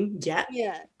happening yet.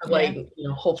 Yeah. But like,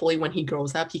 hopefully when he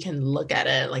grows up, he can look at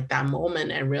it like that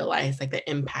moment and realize like the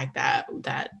impact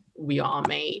that we all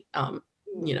made,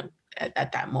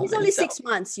 at that moment. He's only 6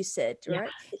 months, you said, right?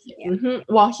 Yeah. Mm-hmm.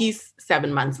 Well, he's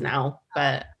 7 months now,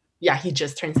 but yeah, he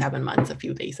just turned 7 months a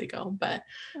few days ago. But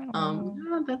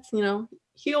that's and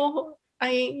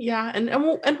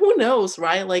who knows,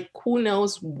 right? Like who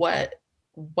knows what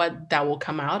that will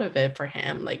come out of it for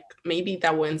him. Like maybe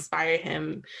that will inspire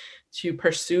him to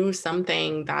pursue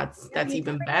something that's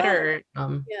even better.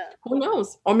 Who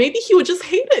knows? Or maybe he would just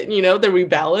hate it, the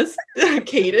rebellious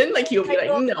Caden. Like he'll be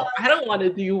like, no, I don't want to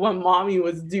do what mommy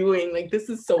was doing. Like this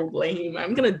is so lame.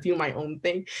 I'm gonna do my own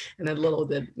thing. And then little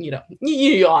did,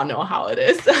 you all know how it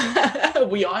is.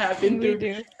 We all have been through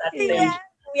that stage.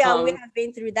 We have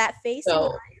been through that phase in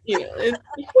life.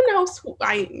 Who knows?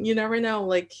 You never know.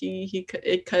 Like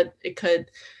it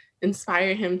could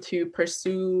inspire him to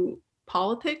pursue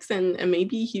politics, and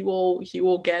maybe he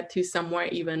will get to somewhere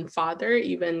even farther,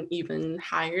 even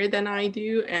higher than I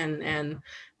do, and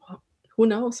who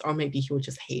knows? Or maybe he will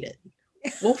just hate it.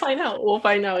 We'll find out. We'll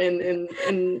find out in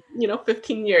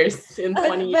 15 years, in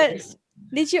 20 But years.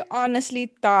 did you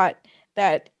honestly thought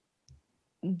that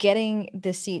getting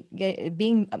the seat,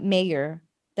 being a mayor,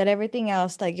 that everything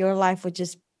else, like your life would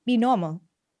just be normal?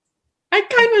 I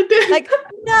kind of did. Like,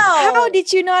 No, how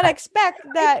did you not expect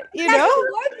that? it doesn't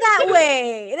work that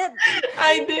way.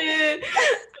 I did.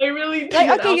 I really did. Like,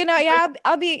 I okay, was yeah,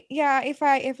 I'll be, yeah, if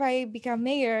I become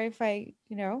mayor, if I,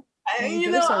 I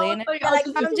do was Selena, like, Like,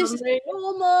 I'm just,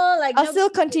 normal, like I'll still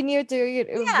continue to Yeah,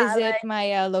 visit like-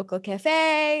 my local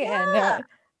cafe, and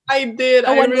I did.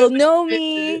 no I one will really know did.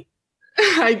 me.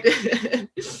 I did.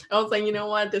 I was like, you know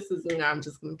what? This is, I'm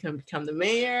just going to become the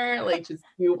mayor, like just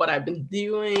do what I've been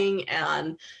doing,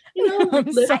 and I'm live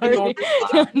a sorry. normal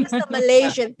No, life. it's the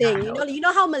Malaysian thing. style. You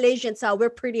know how Malaysians are. We're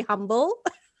pretty humble.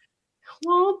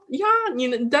 Well, yeah,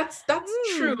 that's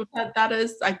true. That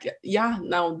is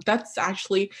no, that's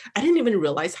actually, I didn't even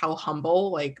realize how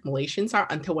humble like Malaysians are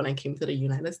until when I came to the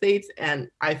United States, and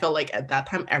I felt like at that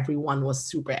time everyone was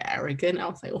super arrogant. I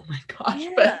was like, oh my gosh. Yeah.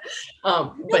 But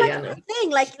like, yeah, no. the thing,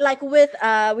 like with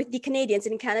the Canadians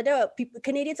in Canada,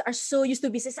 Canadians are so used to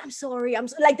business. I'm sorry.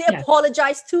 Like they Yes.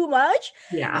 apologize too much.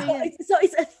 Yeah. So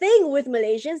it's a thing with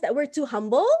Malaysians that we're too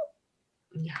humble.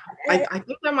 Yeah, I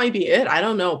think that might be it. I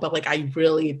don't know, but like I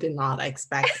really did not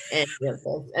expect any of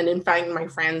this. And in fact, my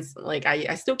friends, like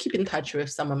I still keep in touch with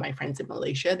some of my friends in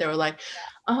Malaysia. They were like,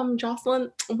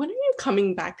 Jocelyn, when are you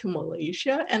coming back to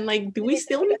Malaysia? And like, do we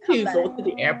still need to go to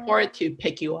the airport to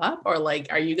pick you up? Or like,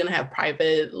 are you gonna have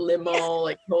private limo,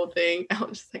 like whole thing? I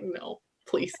was just like, no,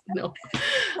 please, no.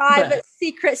 Private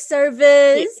secret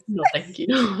service. No, thank you.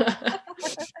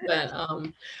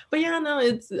 but yeah, no,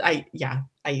 I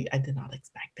did not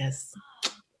expect this.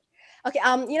 Okay,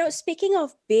 speaking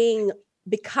of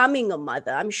becoming a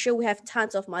mother, I'm sure we have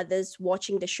tons of mothers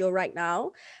watching the show right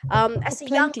now. As a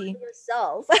young Plenty. mother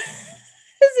yourself,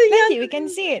 Plenty, we can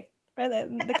see it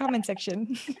in the comment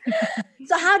section.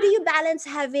 so how do you balance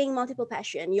having multiple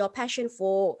passion, your passion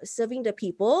for serving the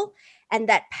people and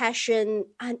that passion,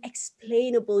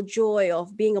 unexplainable joy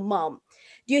of being a mom?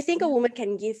 Do you think a woman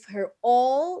can give her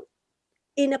all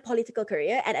in a political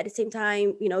career and at the same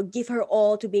time, give her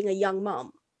all to being a young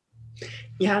mom?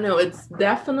 Yeah, no, it's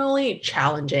definitely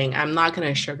challenging. I'm not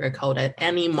going to sugarcoat it.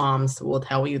 Any moms will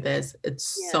tell you this.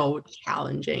 It's so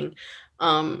challenging.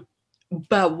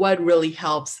 But what really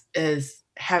helps is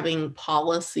having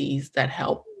policies that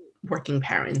help working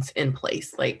parents in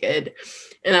place. Like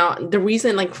the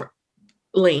reason, like for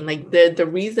Lane, like the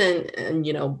reason, and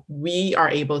we are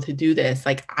able to do this,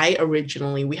 like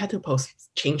we had to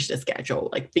change the schedule,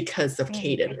 like because of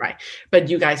Caden, right? But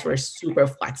you guys were super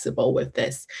flexible with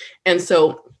this. And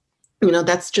so,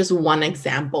 that's just one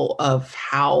example of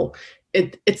how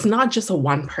it's not just a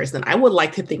one person. I would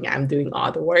like to think I'm doing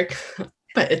all the work,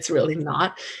 but it's really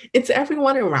not. It's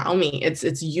everyone around me.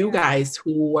 It's you guys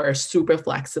who were super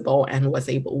flexible and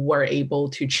were able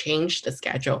to change the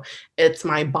schedule. It's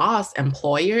my boss,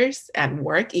 employers at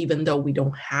work, even though we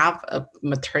don't have a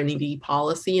maternity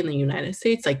policy in the United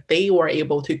States, like they were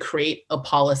able to create a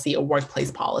policy, a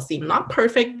workplace policy. Not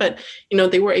perfect, but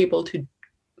they were able to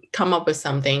come up with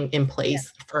something in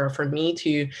place for me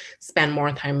to spend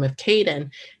more time with Caden.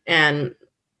 And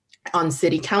on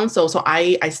city council, so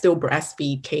I still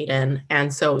breastfeed Caden,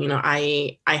 and so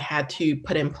I had to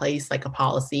put in place like a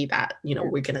policy that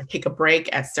we're gonna take a break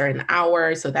at certain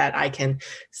hours so that I can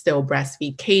still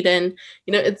breastfeed Caden.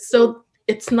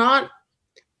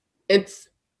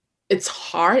 It's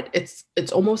hard.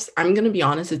 It's almost, I'm gonna be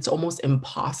honest, it's almost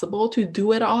impossible to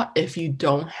do it all if you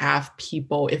don't have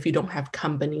people, if you don't have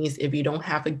companies, if you don't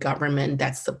have a government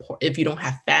that support, if you don't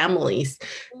have families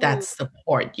that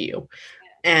support you.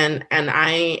 And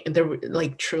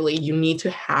truly, you need to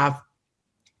have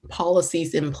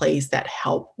policies in place that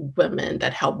help women,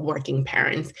 that help working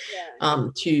parents,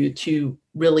 to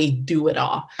really do it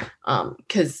all.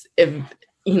 Because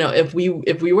if we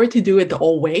were to do it the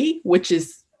old way, which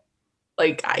is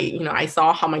like I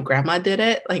saw how my grandma did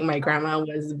it. Like my grandma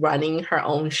was running her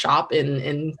own shop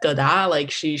in Kedah. Like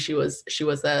she was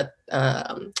a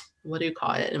what do you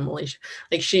call it in Malaysia?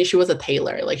 Like she was a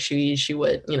tailor. Like she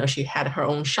would, she had her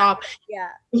own shop.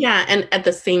 Yeah. And at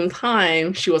the same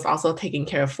time, she was also taking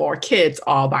care of 4 kids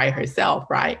all by herself,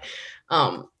 right?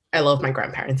 I love my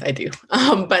grandparents, I do.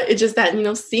 But it's just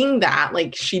that, seeing that,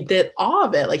 like she did all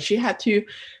of it. Like she had to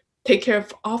take care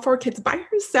of all four kids by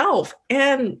herself,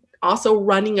 and also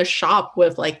running a shop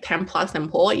with like 10 plus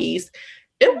employees.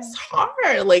 It was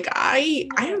hard. Like I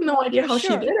have no idea For how she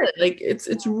sure. did it. Like it's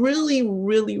really,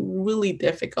 really, really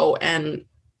difficult. And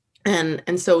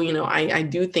so, I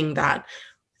do think that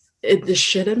it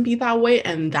shouldn't be that way,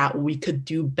 and that we could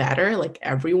do better, like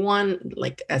everyone,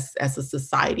 like as a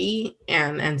society.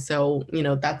 And so,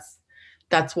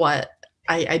 that's what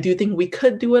I do think we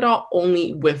could do it all,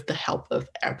 only with the help of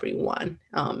everyone.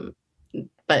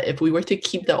 But if we were to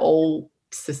keep the old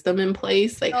system in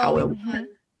place, like Oh, how we it Mhm.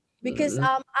 because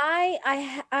mm,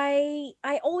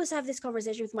 I always have this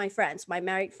conversation with my friends, my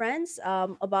married friends,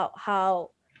 about how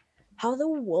the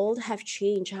world have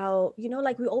changed, how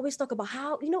like we always talk about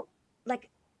how like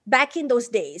back in those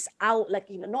days, our like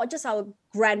not just our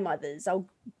grandmothers, our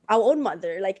own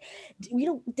mother, like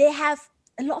they have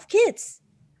a lot of kids.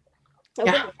 A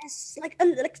yeah. woman has like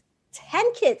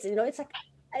 10 kids, it's like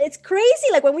it's crazy,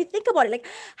 like when we think about it, like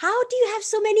how do you have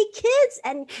so many kids?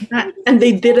 And Yeah, and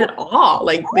they did it all.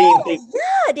 Like they oh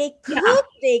yeah, they yeah, cook,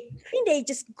 they clean, they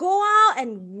just go out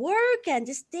and work, and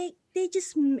just they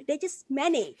just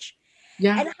manage.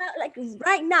 yeah, And how, like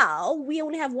right now, we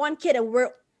only have one kid and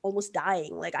we're almost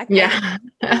dying. Like I yeah.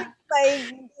 like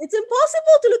it's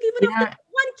impossible to look even after Yeah.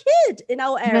 one kid in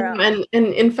our Yeah, era. and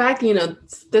in fact,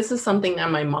 this is something that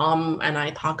my mom and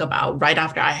I talk about right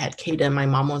after I had Kaden. My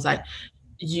mom was like,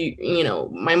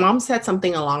 my mom said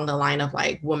something along the line of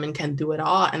like, women can do it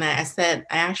all. And I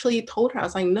actually told her, I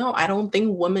was like, no, I don't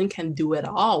think women can do it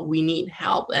all. We need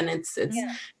help. And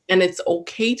Yeah. it's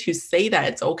okay to say that.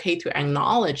 It's okay to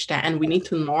acknowledge that. And we need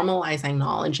to normalize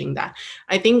acknowledging that.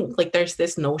 I think like there's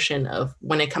this notion of,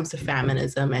 when it comes to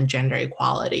feminism and gender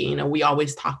equality, we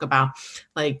always talk about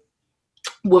like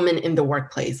women in the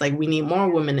workplace, like we need more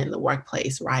women in the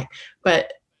workplace, right?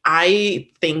 But I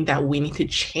think that we need to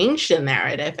change the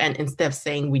narrative, and instead of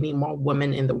saying we need more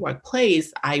women in the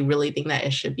workplace, I really think that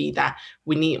it should be that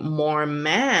we need more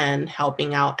men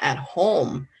helping out at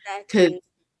home, because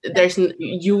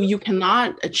Exactly. you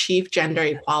cannot achieve gender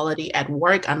equality at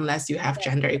work unless you have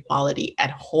gender equality at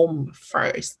home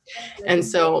first. Like And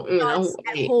so, starts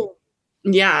at home.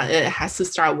 yeah, it has to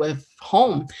start with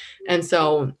home. And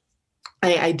so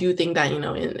I do think that,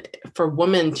 for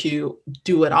women to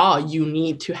do it all, you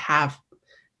need to Strong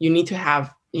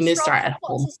start at support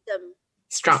home.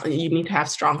 system. You need to have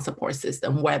strong support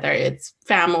system, whether it's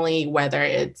family, whether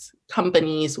it's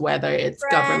companies, whether it's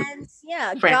government, Friends,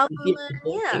 yeah, friends, government,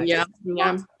 yeah, yeah, just strong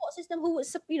yeah. support system who would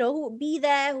who would be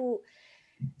there, who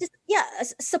just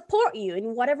support you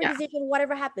in whatever Yeah. decision,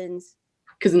 whatever happens.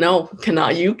 Because no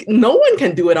one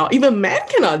can do it all. Even men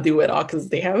cannot do it all because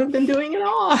they haven't been doing it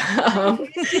all.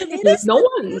 It is No the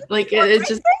one, like not it's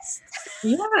just, racist.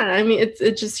 yeah, I mean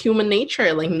it's just human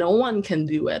nature. Like no one can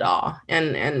do it all,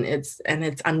 and it's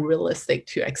unrealistic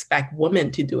to expect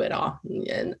women to do it all,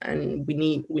 and we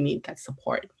need that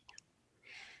support.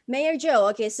 Mayor Joe.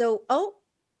 Okay, so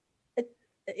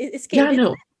it's Yeah, Kaden.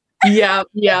 no, yeah,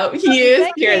 he Is is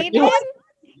that here. Kaden?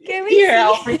 Can we Here,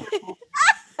 see?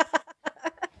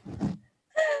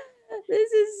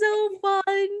 This is so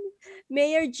fun.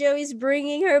 Mayor Joe is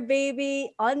bringing her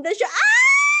baby on the show.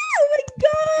 Ah! Oh my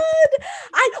god!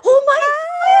 Oh my!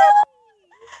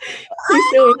 He's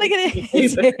so Look at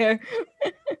his hair.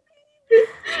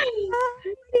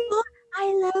 God,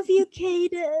 I love you,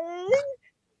 Kaden.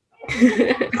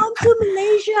 Come to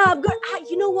Malaysia.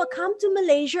 You know what? Come to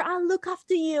Malaysia. I'll look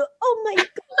after you. Oh my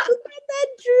god! Look at that,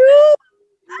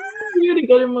 Drew. You gonna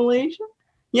go to Malaysia?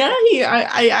 Yeah,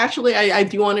 I actually I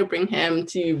do want to bring him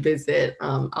to visit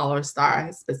Our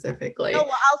Star specifically. No,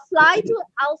 well,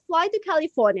 I'll fly to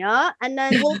California, and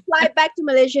then we'll fly back to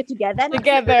Malaysia together. And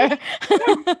Together.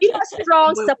 we have a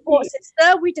strong support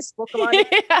system. We just spoke about it.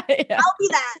 Yeah, yeah. I'll be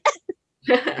that.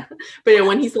 But yeah,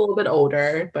 when he's a little bit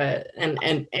older, but and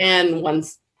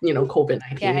once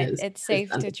COVID-19 Yeah, is it's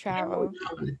safe under to control, travel.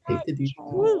 when it's safe to do that.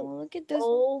 Oh, look at this.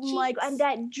 Oh my god, and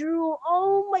that Drew.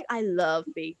 Oh my, I love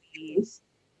babies.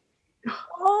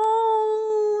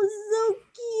 Oh, so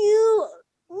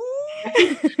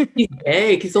cute. He's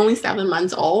big. He's only 7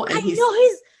 months old, and I he's know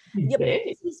he's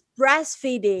big. he's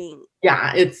breastfeeding.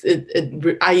 Yeah,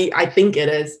 I think it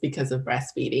is because of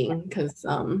breastfeeding, because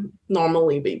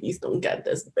normally babies don't get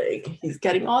this big. He's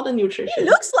getting all the He nutrition.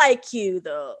 looks like you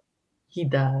though. He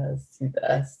does.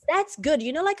 That's good.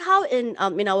 Like how in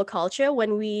our culture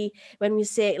when we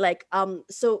say like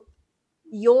so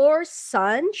your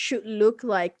son should look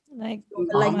like Like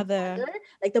Mom. mother.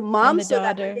 like the mom, the so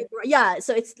that when daughter. they grow,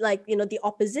 so it's like the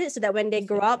opposite, so that when they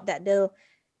grow up, that they'll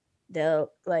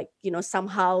like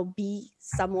somehow be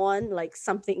someone like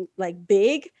something like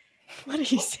big. What are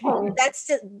you saying? That's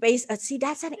just based. See,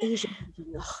 that's an Asian.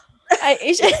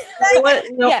 Asian. You know what?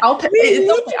 No, Yeah. I'll take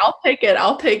it's okay. I'll take it.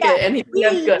 I'll take Yeah, it. Anything We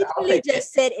that's good, I'll literally take it.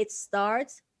 just said it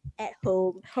starts at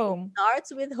home. Home.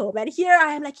 Starts with home, and here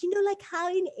I am, like like how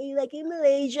in like in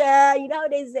Malaysia, how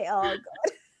they say, oh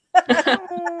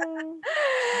god.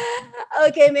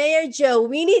 Okay, Mayor Joe,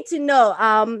 we need to know.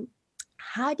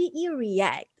 How did you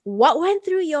react? What went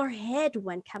through your head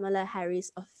when Kamala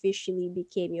Harris officially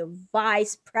became your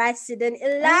vice president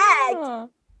elect? Ah.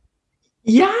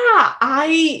 Yeah,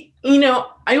 I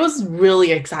was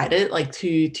really excited like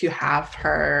to have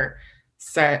her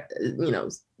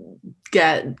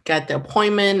get the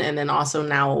appointment, and then also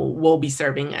now will be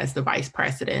serving as the vice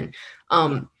president.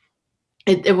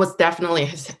 It was definitely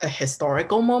a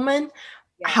historical moment.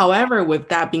 Yeah. However, with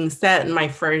that being said, my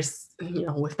first,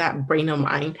 with that brain of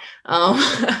mine, one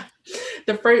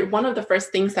of the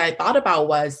first things that I thought about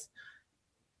was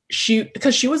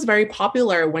because she was very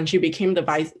popular when she became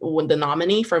the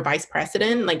nominee for vice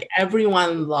president. Like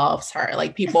everyone loves her.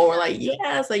 Like people were like,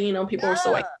 yes, like people were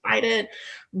so excited.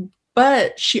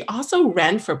 But she also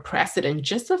ran for president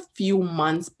just a few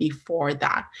months before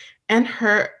that, and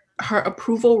her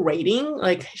approval rating,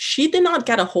 like she did not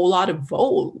get a whole lot of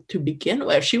vote to begin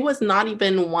with. She was not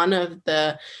even one of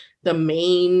the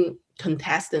main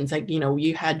contestants. Like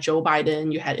you had Joe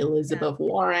Biden, you had Elizabeth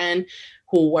Warren,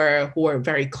 who were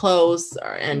very close,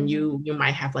 and you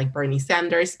might have like Bernie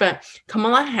Sanders, but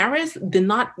Kamala Harris did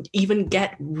not even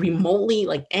get remotely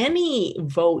like any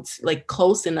votes like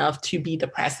close enough to be the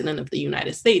president of the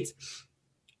United States,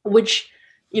 which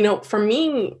for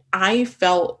me, I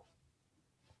felt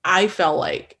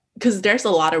like, because there's a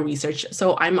lot of research.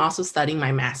 So I'm also studying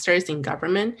my master's in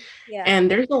government, and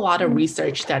there's a lot of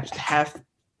research that have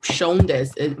shown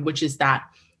this, which is that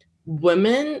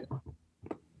women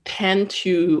tend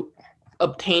to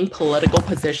obtain political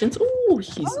positions. Oh,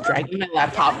 he's dragging my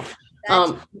laptop.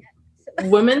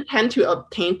 Women tend to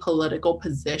obtain political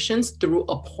positions through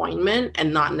appointment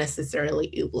and not necessarily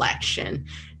election.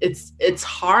 It's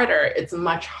harder. It's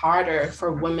much harder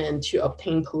for women to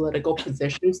obtain political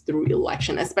positions through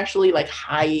election, especially like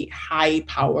high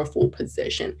powerful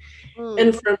position.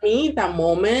 And for me, that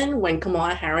moment when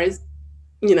Kamala Harris,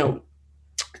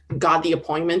 got the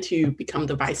appointment to become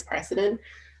the vice president,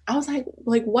 I was like,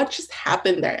 what just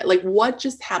happened there? Like, what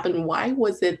just happened? Why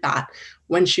was it that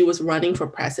when she was running for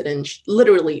president,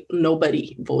 literally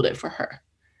nobody voted for her?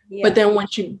 Yeah. But then when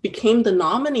she became the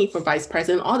nominee for vice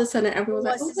president, all of a sudden everyone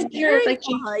was like,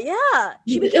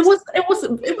 it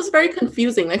was very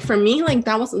confusing. Like for me, like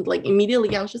that wasn't like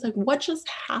immediately, I was just like, what just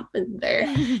happened there?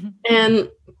 And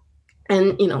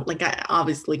like I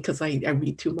obviously, because I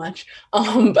read too much,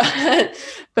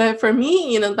 but for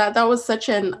me, that was such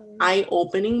an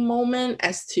eye-opening moment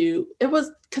as to, it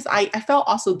was because I felt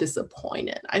also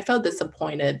disappointed. I felt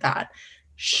disappointed that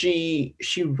she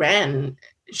ran.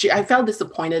 I felt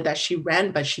disappointed that she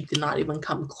ran, but she did not even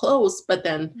come close. But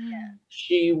then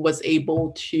she was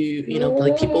able to,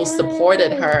 like people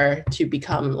supported her to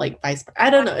become like vice president. I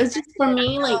don't know. It's just for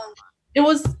me, like it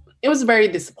was very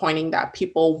disappointing that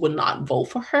people would not vote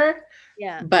for her.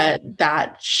 Yeah. But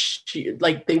that she,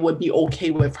 like, they would be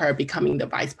okay with her becoming the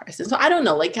vice president. So I don't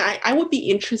know. Like, I would be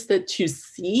interested to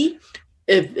see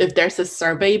if there's a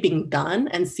survey being done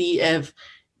and see if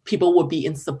people would be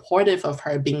in supportive of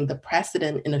her being the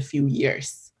president in a few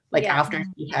years. Like after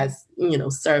she has,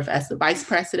 served as the vice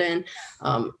president,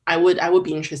 I would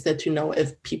be interested to know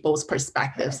if people's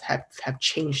perspectives have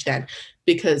changed then,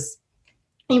 because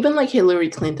even like Hillary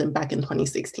Clinton back in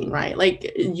 2016, right?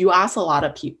 Like you ask a lot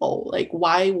of people, like,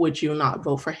 why would you not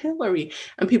vote for Hillary?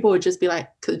 And people would just be like,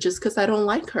 just because I don't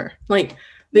like her. Like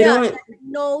they don't. Like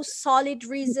no solid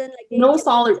reason. Like no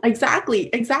solid. Exactly.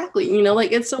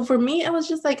 Like it's, so for me, it was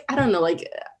just like, I don't know, like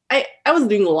I was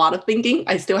doing a lot of thinking.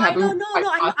 I still haven't. No.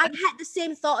 I've had the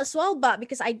same thought as well, but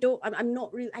because I don't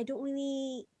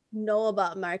really know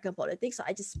about American politics, so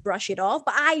I just brush it off.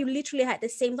 But I literally had the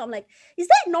same thought. I'm like, is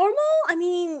that normal? I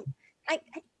mean,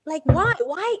 like why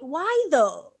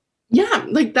though? Yeah,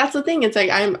 like that's the thing. It's like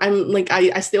I'm like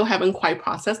I still haven't quite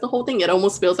processed the whole thing. It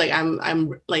almost feels like I'm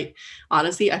like,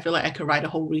 honestly, I feel like I could write a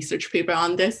whole research paper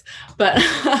on this. But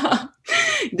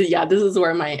yeah, this is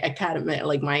where my academic,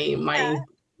 like my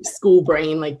school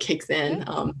brain like kicks in.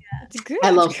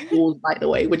 I love school, by the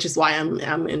way, which is why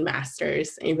I'm in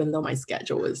masters, even though my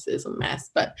schedule is a mess.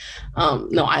 But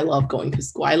no, I love going to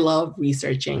school. I love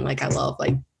researching. Like I love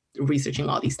like researching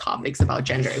all these topics about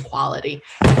gender equality.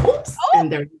 Oops.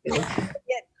 And there we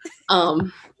go.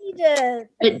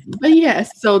 But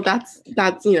yes, so that's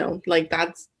like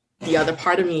that's the other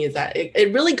part of me is that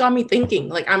it really got me thinking.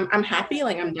 Like I'm happy,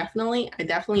 like I definitely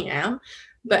am.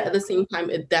 But at the same time,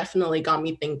 it definitely got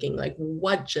me thinking, like,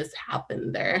 what just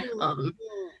happened there?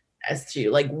 As to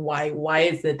like why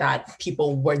is it that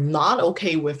people were not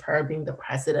okay with her being the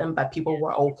president, but people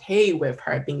were okay with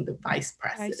her being the vice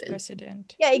Vice president?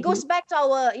 president. Yeah, it goes back to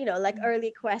our, like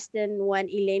early question when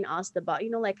Elaine asked about,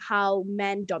 like how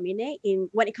men dominate in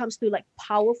when it comes to like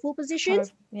powerful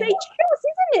positions. Yeah. They chose,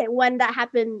 isn't it? When that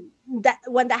happened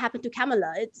to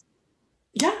Kamala, it's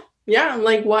Yeah,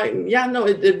 like why? Yeah, no,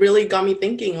 it really got me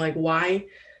thinking, like why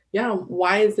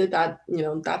is it that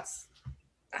that's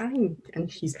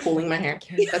and she's pulling my hair.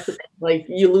 That's the thing. Like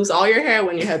you lose all your hair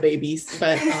when you have babies,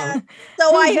 but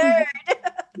so I heard.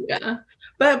 yeah,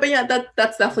 but yeah,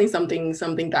 that's definitely something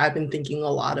that I've been thinking a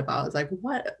lot about. It's like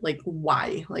what, like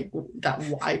why, like that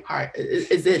why part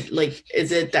is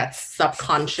it that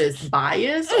subconscious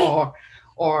bias or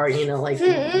like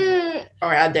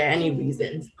or are there any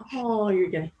reasons? Oh, you're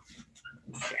getting.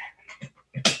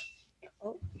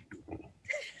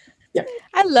 Yeah.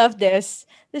 I love this.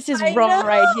 This is I raw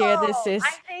right here. know. This is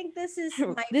I think this is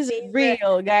my this is favorite.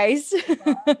 real, guys.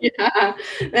 Yeah,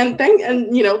 and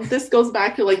this goes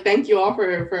back to like thank you all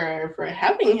for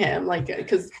having him, like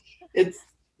because it's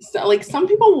so, like some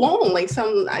people won't, like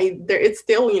it's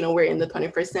still we're in the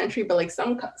 21st century, but like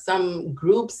some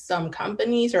groups, some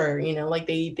companies, or like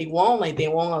they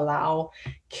won't allow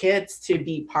kids to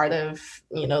be part of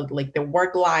like their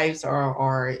work lives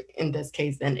or in this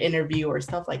case an interview or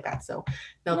stuff like that. So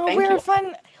No, thank we're you.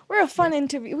 a fun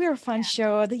interview. We're a fun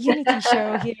show. The Unity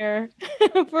show here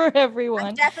for I'm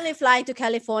everyone. definitely flying to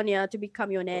California to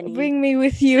become your nanny. Bring me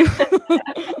with you.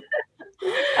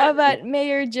 But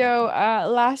Mayor Joe,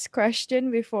 last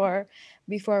question before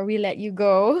we let you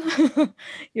go.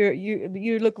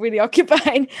 You look really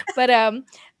occupied. But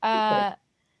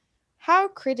how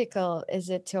critical is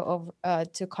it to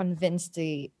convince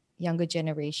the younger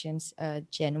generations,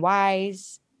 Gen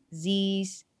Ys,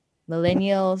 Zs,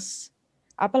 millennials,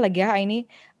 apalagi ini,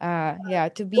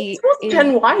 to be Who's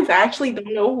Gen Ys? I actually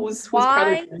don't know who's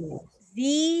part of Gen Ys.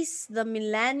 These the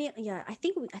millennial. Yeah, I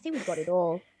think we got it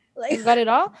all. Like, You got it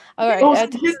all? All right. Oh, so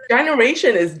his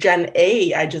generation is Gen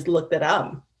A. I just looked it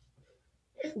up.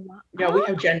 Yeah, we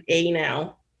have Gen A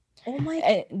now. oh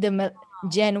my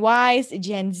Gen Ys,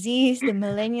 Gen Zs, the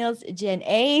millennials, Gen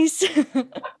As.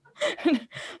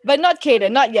 But not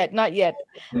Kaden, not yet.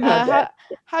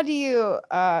 How do you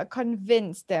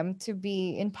convince them to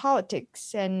be in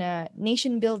politics and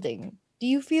nation building? Do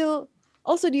you feel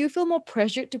more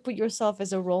pressured to put yourself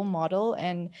as a role model,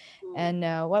 and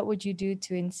what would you do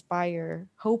to inspire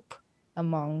hope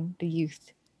among the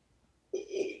youth?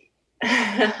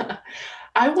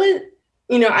 I would,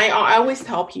 I always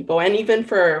tell people, and even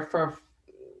for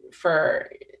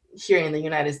here in the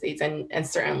United States and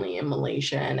certainly in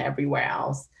Malaysia and everywhere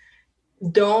else,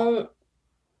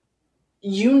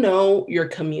 your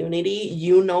community,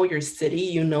 your city,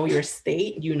 your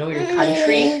state, your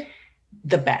country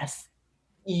the best.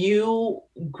 You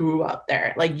grew up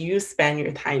there, like you spend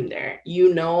your time there,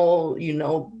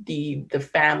 the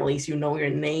families, your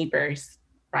neighbors,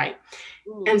 right?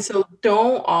 And so you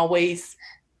don't always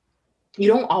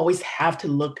have to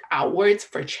look outwards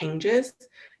for changes,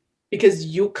 because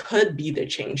you could be the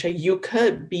change. You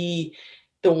could be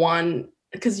the one,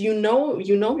 because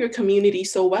your community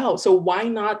so well. So why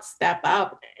not step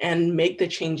up and make the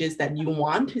changes that you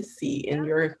want to see in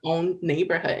your own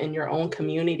neighborhood, in your own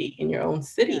community, in your own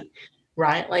city,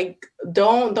 right? Like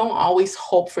don't always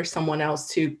hope for someone else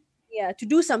to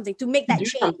do something, to make that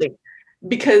change. Something.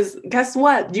 Because guess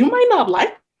what? You might not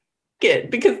like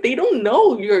it, because they don't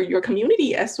know your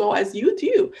community as well as you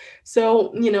do.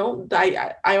 So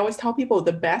I always tell people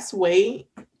the best way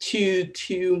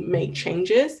to make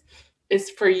changes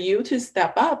is for you to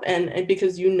step up, and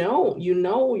because you know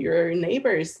your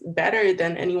neighbors better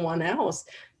than anyone else.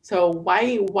 So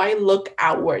why look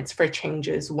outwards for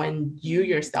changes when you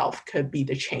yourself could be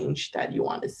the change that you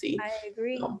want to see? I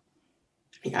agree. So,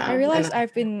 yeah, I realize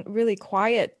I've been really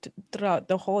quiet throughout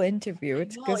the whole interview.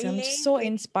 It's because I'm just so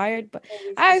inspired. But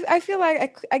I feel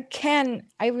like I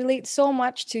relate so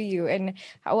much to you and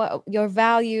how your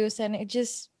values, and it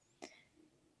just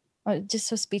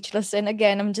so speechless. And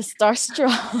again, I'm just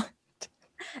starstruck.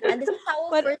 And this is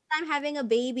our first time having a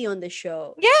baby on the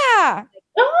show. Yeah.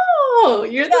 Oh,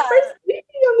 you're the first baby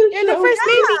on the show. You're the first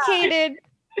baby, Kaden.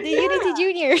 The Unity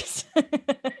Juniors.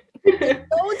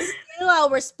 Don't steal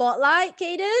our spotlight,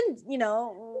 Kaden.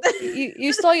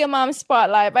 You stole your mom's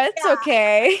spotlight, but it's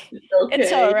okay. It's okay.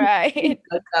 It's all right. He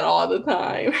does that all the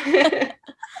time.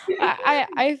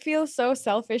 I feel so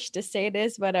selfish to say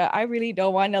this, but I really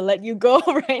don't want to let you go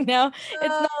right now. It's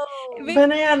not. But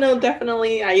yeah, no,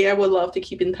 definitely. I would love to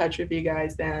keep in touch with you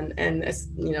guys and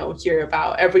hear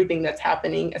about everything that's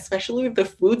happening, especially with the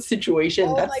food situation.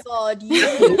 Oh That's my God, you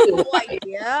have no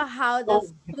idea how the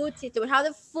food situation, how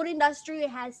the food industry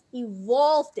has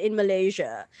evolved in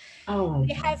Malaysia. oh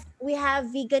We have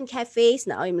vegan cafes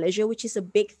now in Malaysia, which is a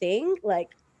big thing.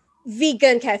 Like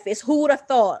vegan cafes, who would have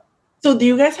thought? So do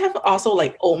you guys have also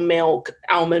like oat milk,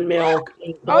 almond milk?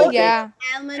 Oh yeah.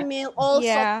 Almond milk, all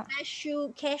Yeah.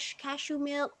 sorts, cashew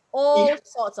milk, all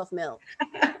sorts of milk.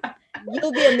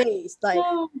 You'll be amazed. Like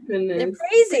Oh they're goodness.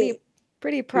 crazy.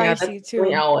 Pretty Yeah, pricey that's too.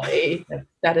 LA.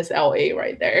 That is LA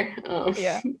right there.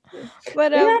 Yeah.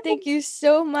 But thank you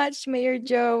so much, Mayor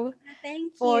Joe,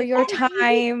 Thank for you. your And thank you,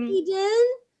 time. Eden,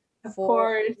 Of for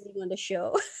course. being on the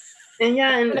show. And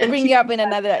yeah, I'm gonna and bring keep you up in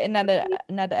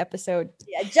another episode.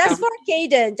 Yeah, just for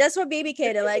Kaden, just for baby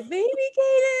Kaden. Like, baby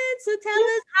Kaden, so tell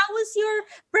us, how was your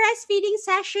breastfeeding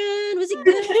session? Was it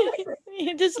good?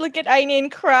 You just look at Aini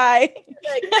and cry.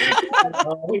 Like,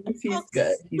 Oh, he's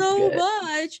good. He's so good.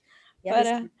 much. Yeah, But,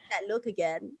 but that look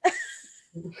again.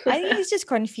 I think he's just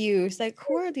confused. Like,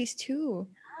 who are these two?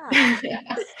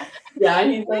 Yeah,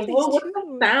 he's Who are like, these well, what's that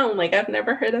two? sound? Like, I've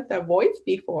never heard of that voice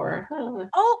before. Huh.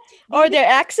 Oh, Or their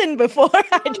accent before?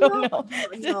 I No, don't no, know.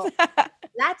 no.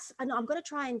 I know I'm gonna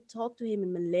try and talk to him in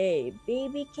Malay.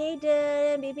 Baby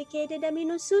Kaden dah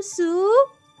minum susu.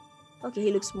 Okay,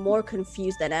 he looks more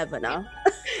confused than ever now.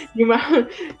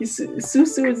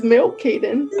 Susu is milk,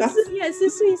 Kaden. That's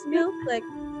Susu is milk. Like,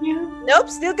 yeah. nope,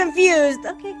 still confused.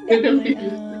 Okay, Still never mind.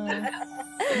 confused.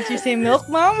 Did you say milk,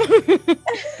 mom?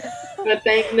 But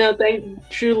thank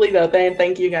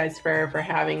you guys for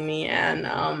having me, and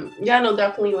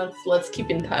definitely let's keep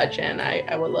in touch, and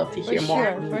I would love to hear more.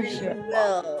 sure, for sure.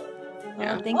 Well,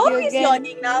 Yeah. Thank oh, you he's again.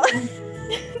 yawning now.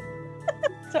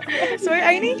 Sorry,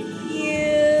 Aini. Thank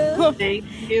you. Thank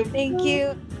you. Thank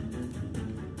you.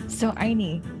 So,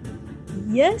 Aini,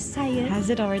 Yes, saya. has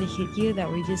it already hit you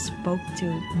that we just spoke to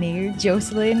Mayor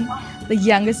Jocelyn, the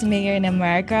youngest mayor in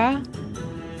America?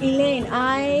 Elaine,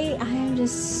 I am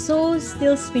just so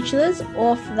still speechless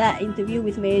of that interview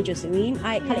with Mayor Jocelyn.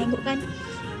 Kalau ikutkan,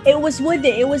 it was worth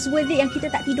it. It was worth it yang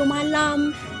kita tak tidur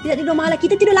malam.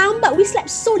 Kita tidur lambat. We slept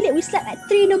so late. We slept at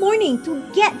 3 in the morning to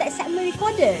get that segment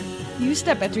recorded. You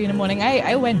slept at 3 in the morning.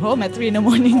 I went home at 3 in the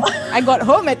morning. I got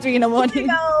home at 3 in the morning.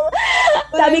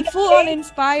 But I'm full on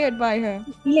inspired by her.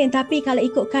 Elaine, tapi kalau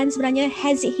ikutkan sebenarnya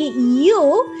has it hit you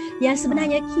yang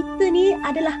sebenarnya kita ni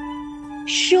adalah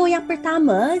show yang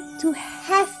pertama to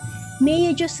have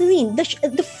Mayor Jocelyn,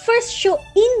 the first show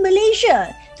in Malaysia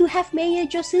to have Mayor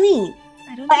Jocelyn.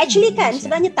 I don't But actually kan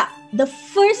sebenarnya tak, the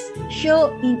first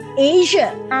show in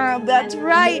Asia. That's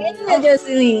right. Mayor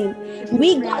Jocelyn.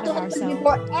 We proud got to of open ourselves.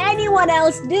 before anyone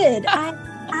else did. I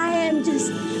am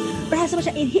just berasa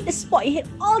macam it hit the spot, it hit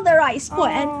all the right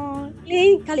spot. And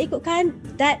Elaine, kalau ikutkan,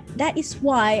 that is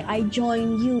why I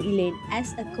joined you, Elaine,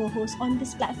 as a co-host on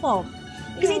this platform.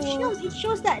 Because it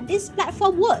shows that this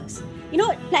platform works. You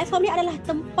know, platform ni adalah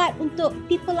tempat untuk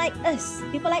people like us,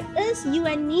 you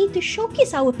and me, to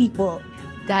showcase our people.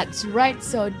 That's right.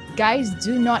 So, guys,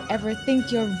 do not ever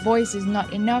think your voice is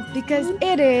not enough, because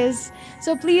it is.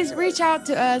 So, please reach out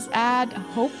to us at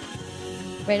Hope,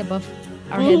 right above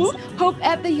our heads,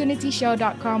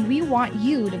 hope@theunityshow.com. We want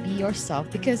you to be yourself,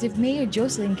 because if Mayor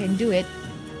Jocelyn can do it,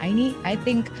 I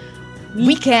think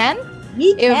we can.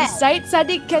 We If can. Syed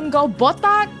Saddiq can go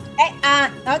botak,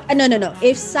 No.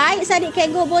 If Syed Saddiq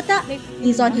can go botak,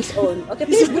 he's on his own. Okay,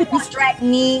 please do not drag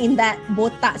me in that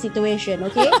botak situation.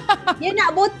 Okay, dia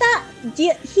nak botak,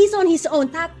 he's on his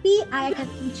own. Tapi I akan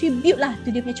contribute lah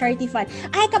to dia punya charity fund.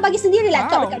 I akan bagi sendiri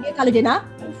laptop dekat dia kalau dia nak.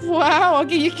 wow.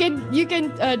 Okay, you can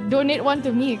donate one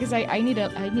to me, because I need a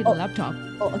laptop.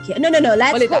 Oh, okay. No.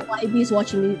 Let's Boleh hope YB is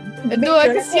watching me. Aduh,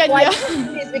 kesian dia.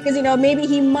 Because maybe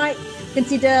he might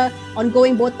consider on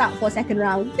going botak for second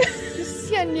round.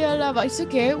 Kesian dia lah, but it's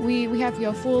okay. We have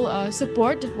your full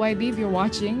support, YB, if you're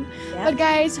watching. Yeah. But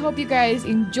guys, hope you guys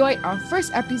enjoyed our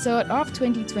first episode of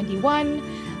 2021.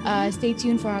 Stay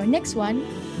tuned for our next one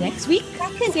next week.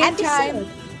 Second Same episode. time,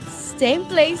 same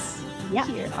place, Yeah.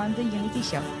 here on the Unity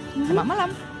Show. Selamat malam.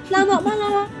 Selamat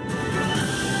malam.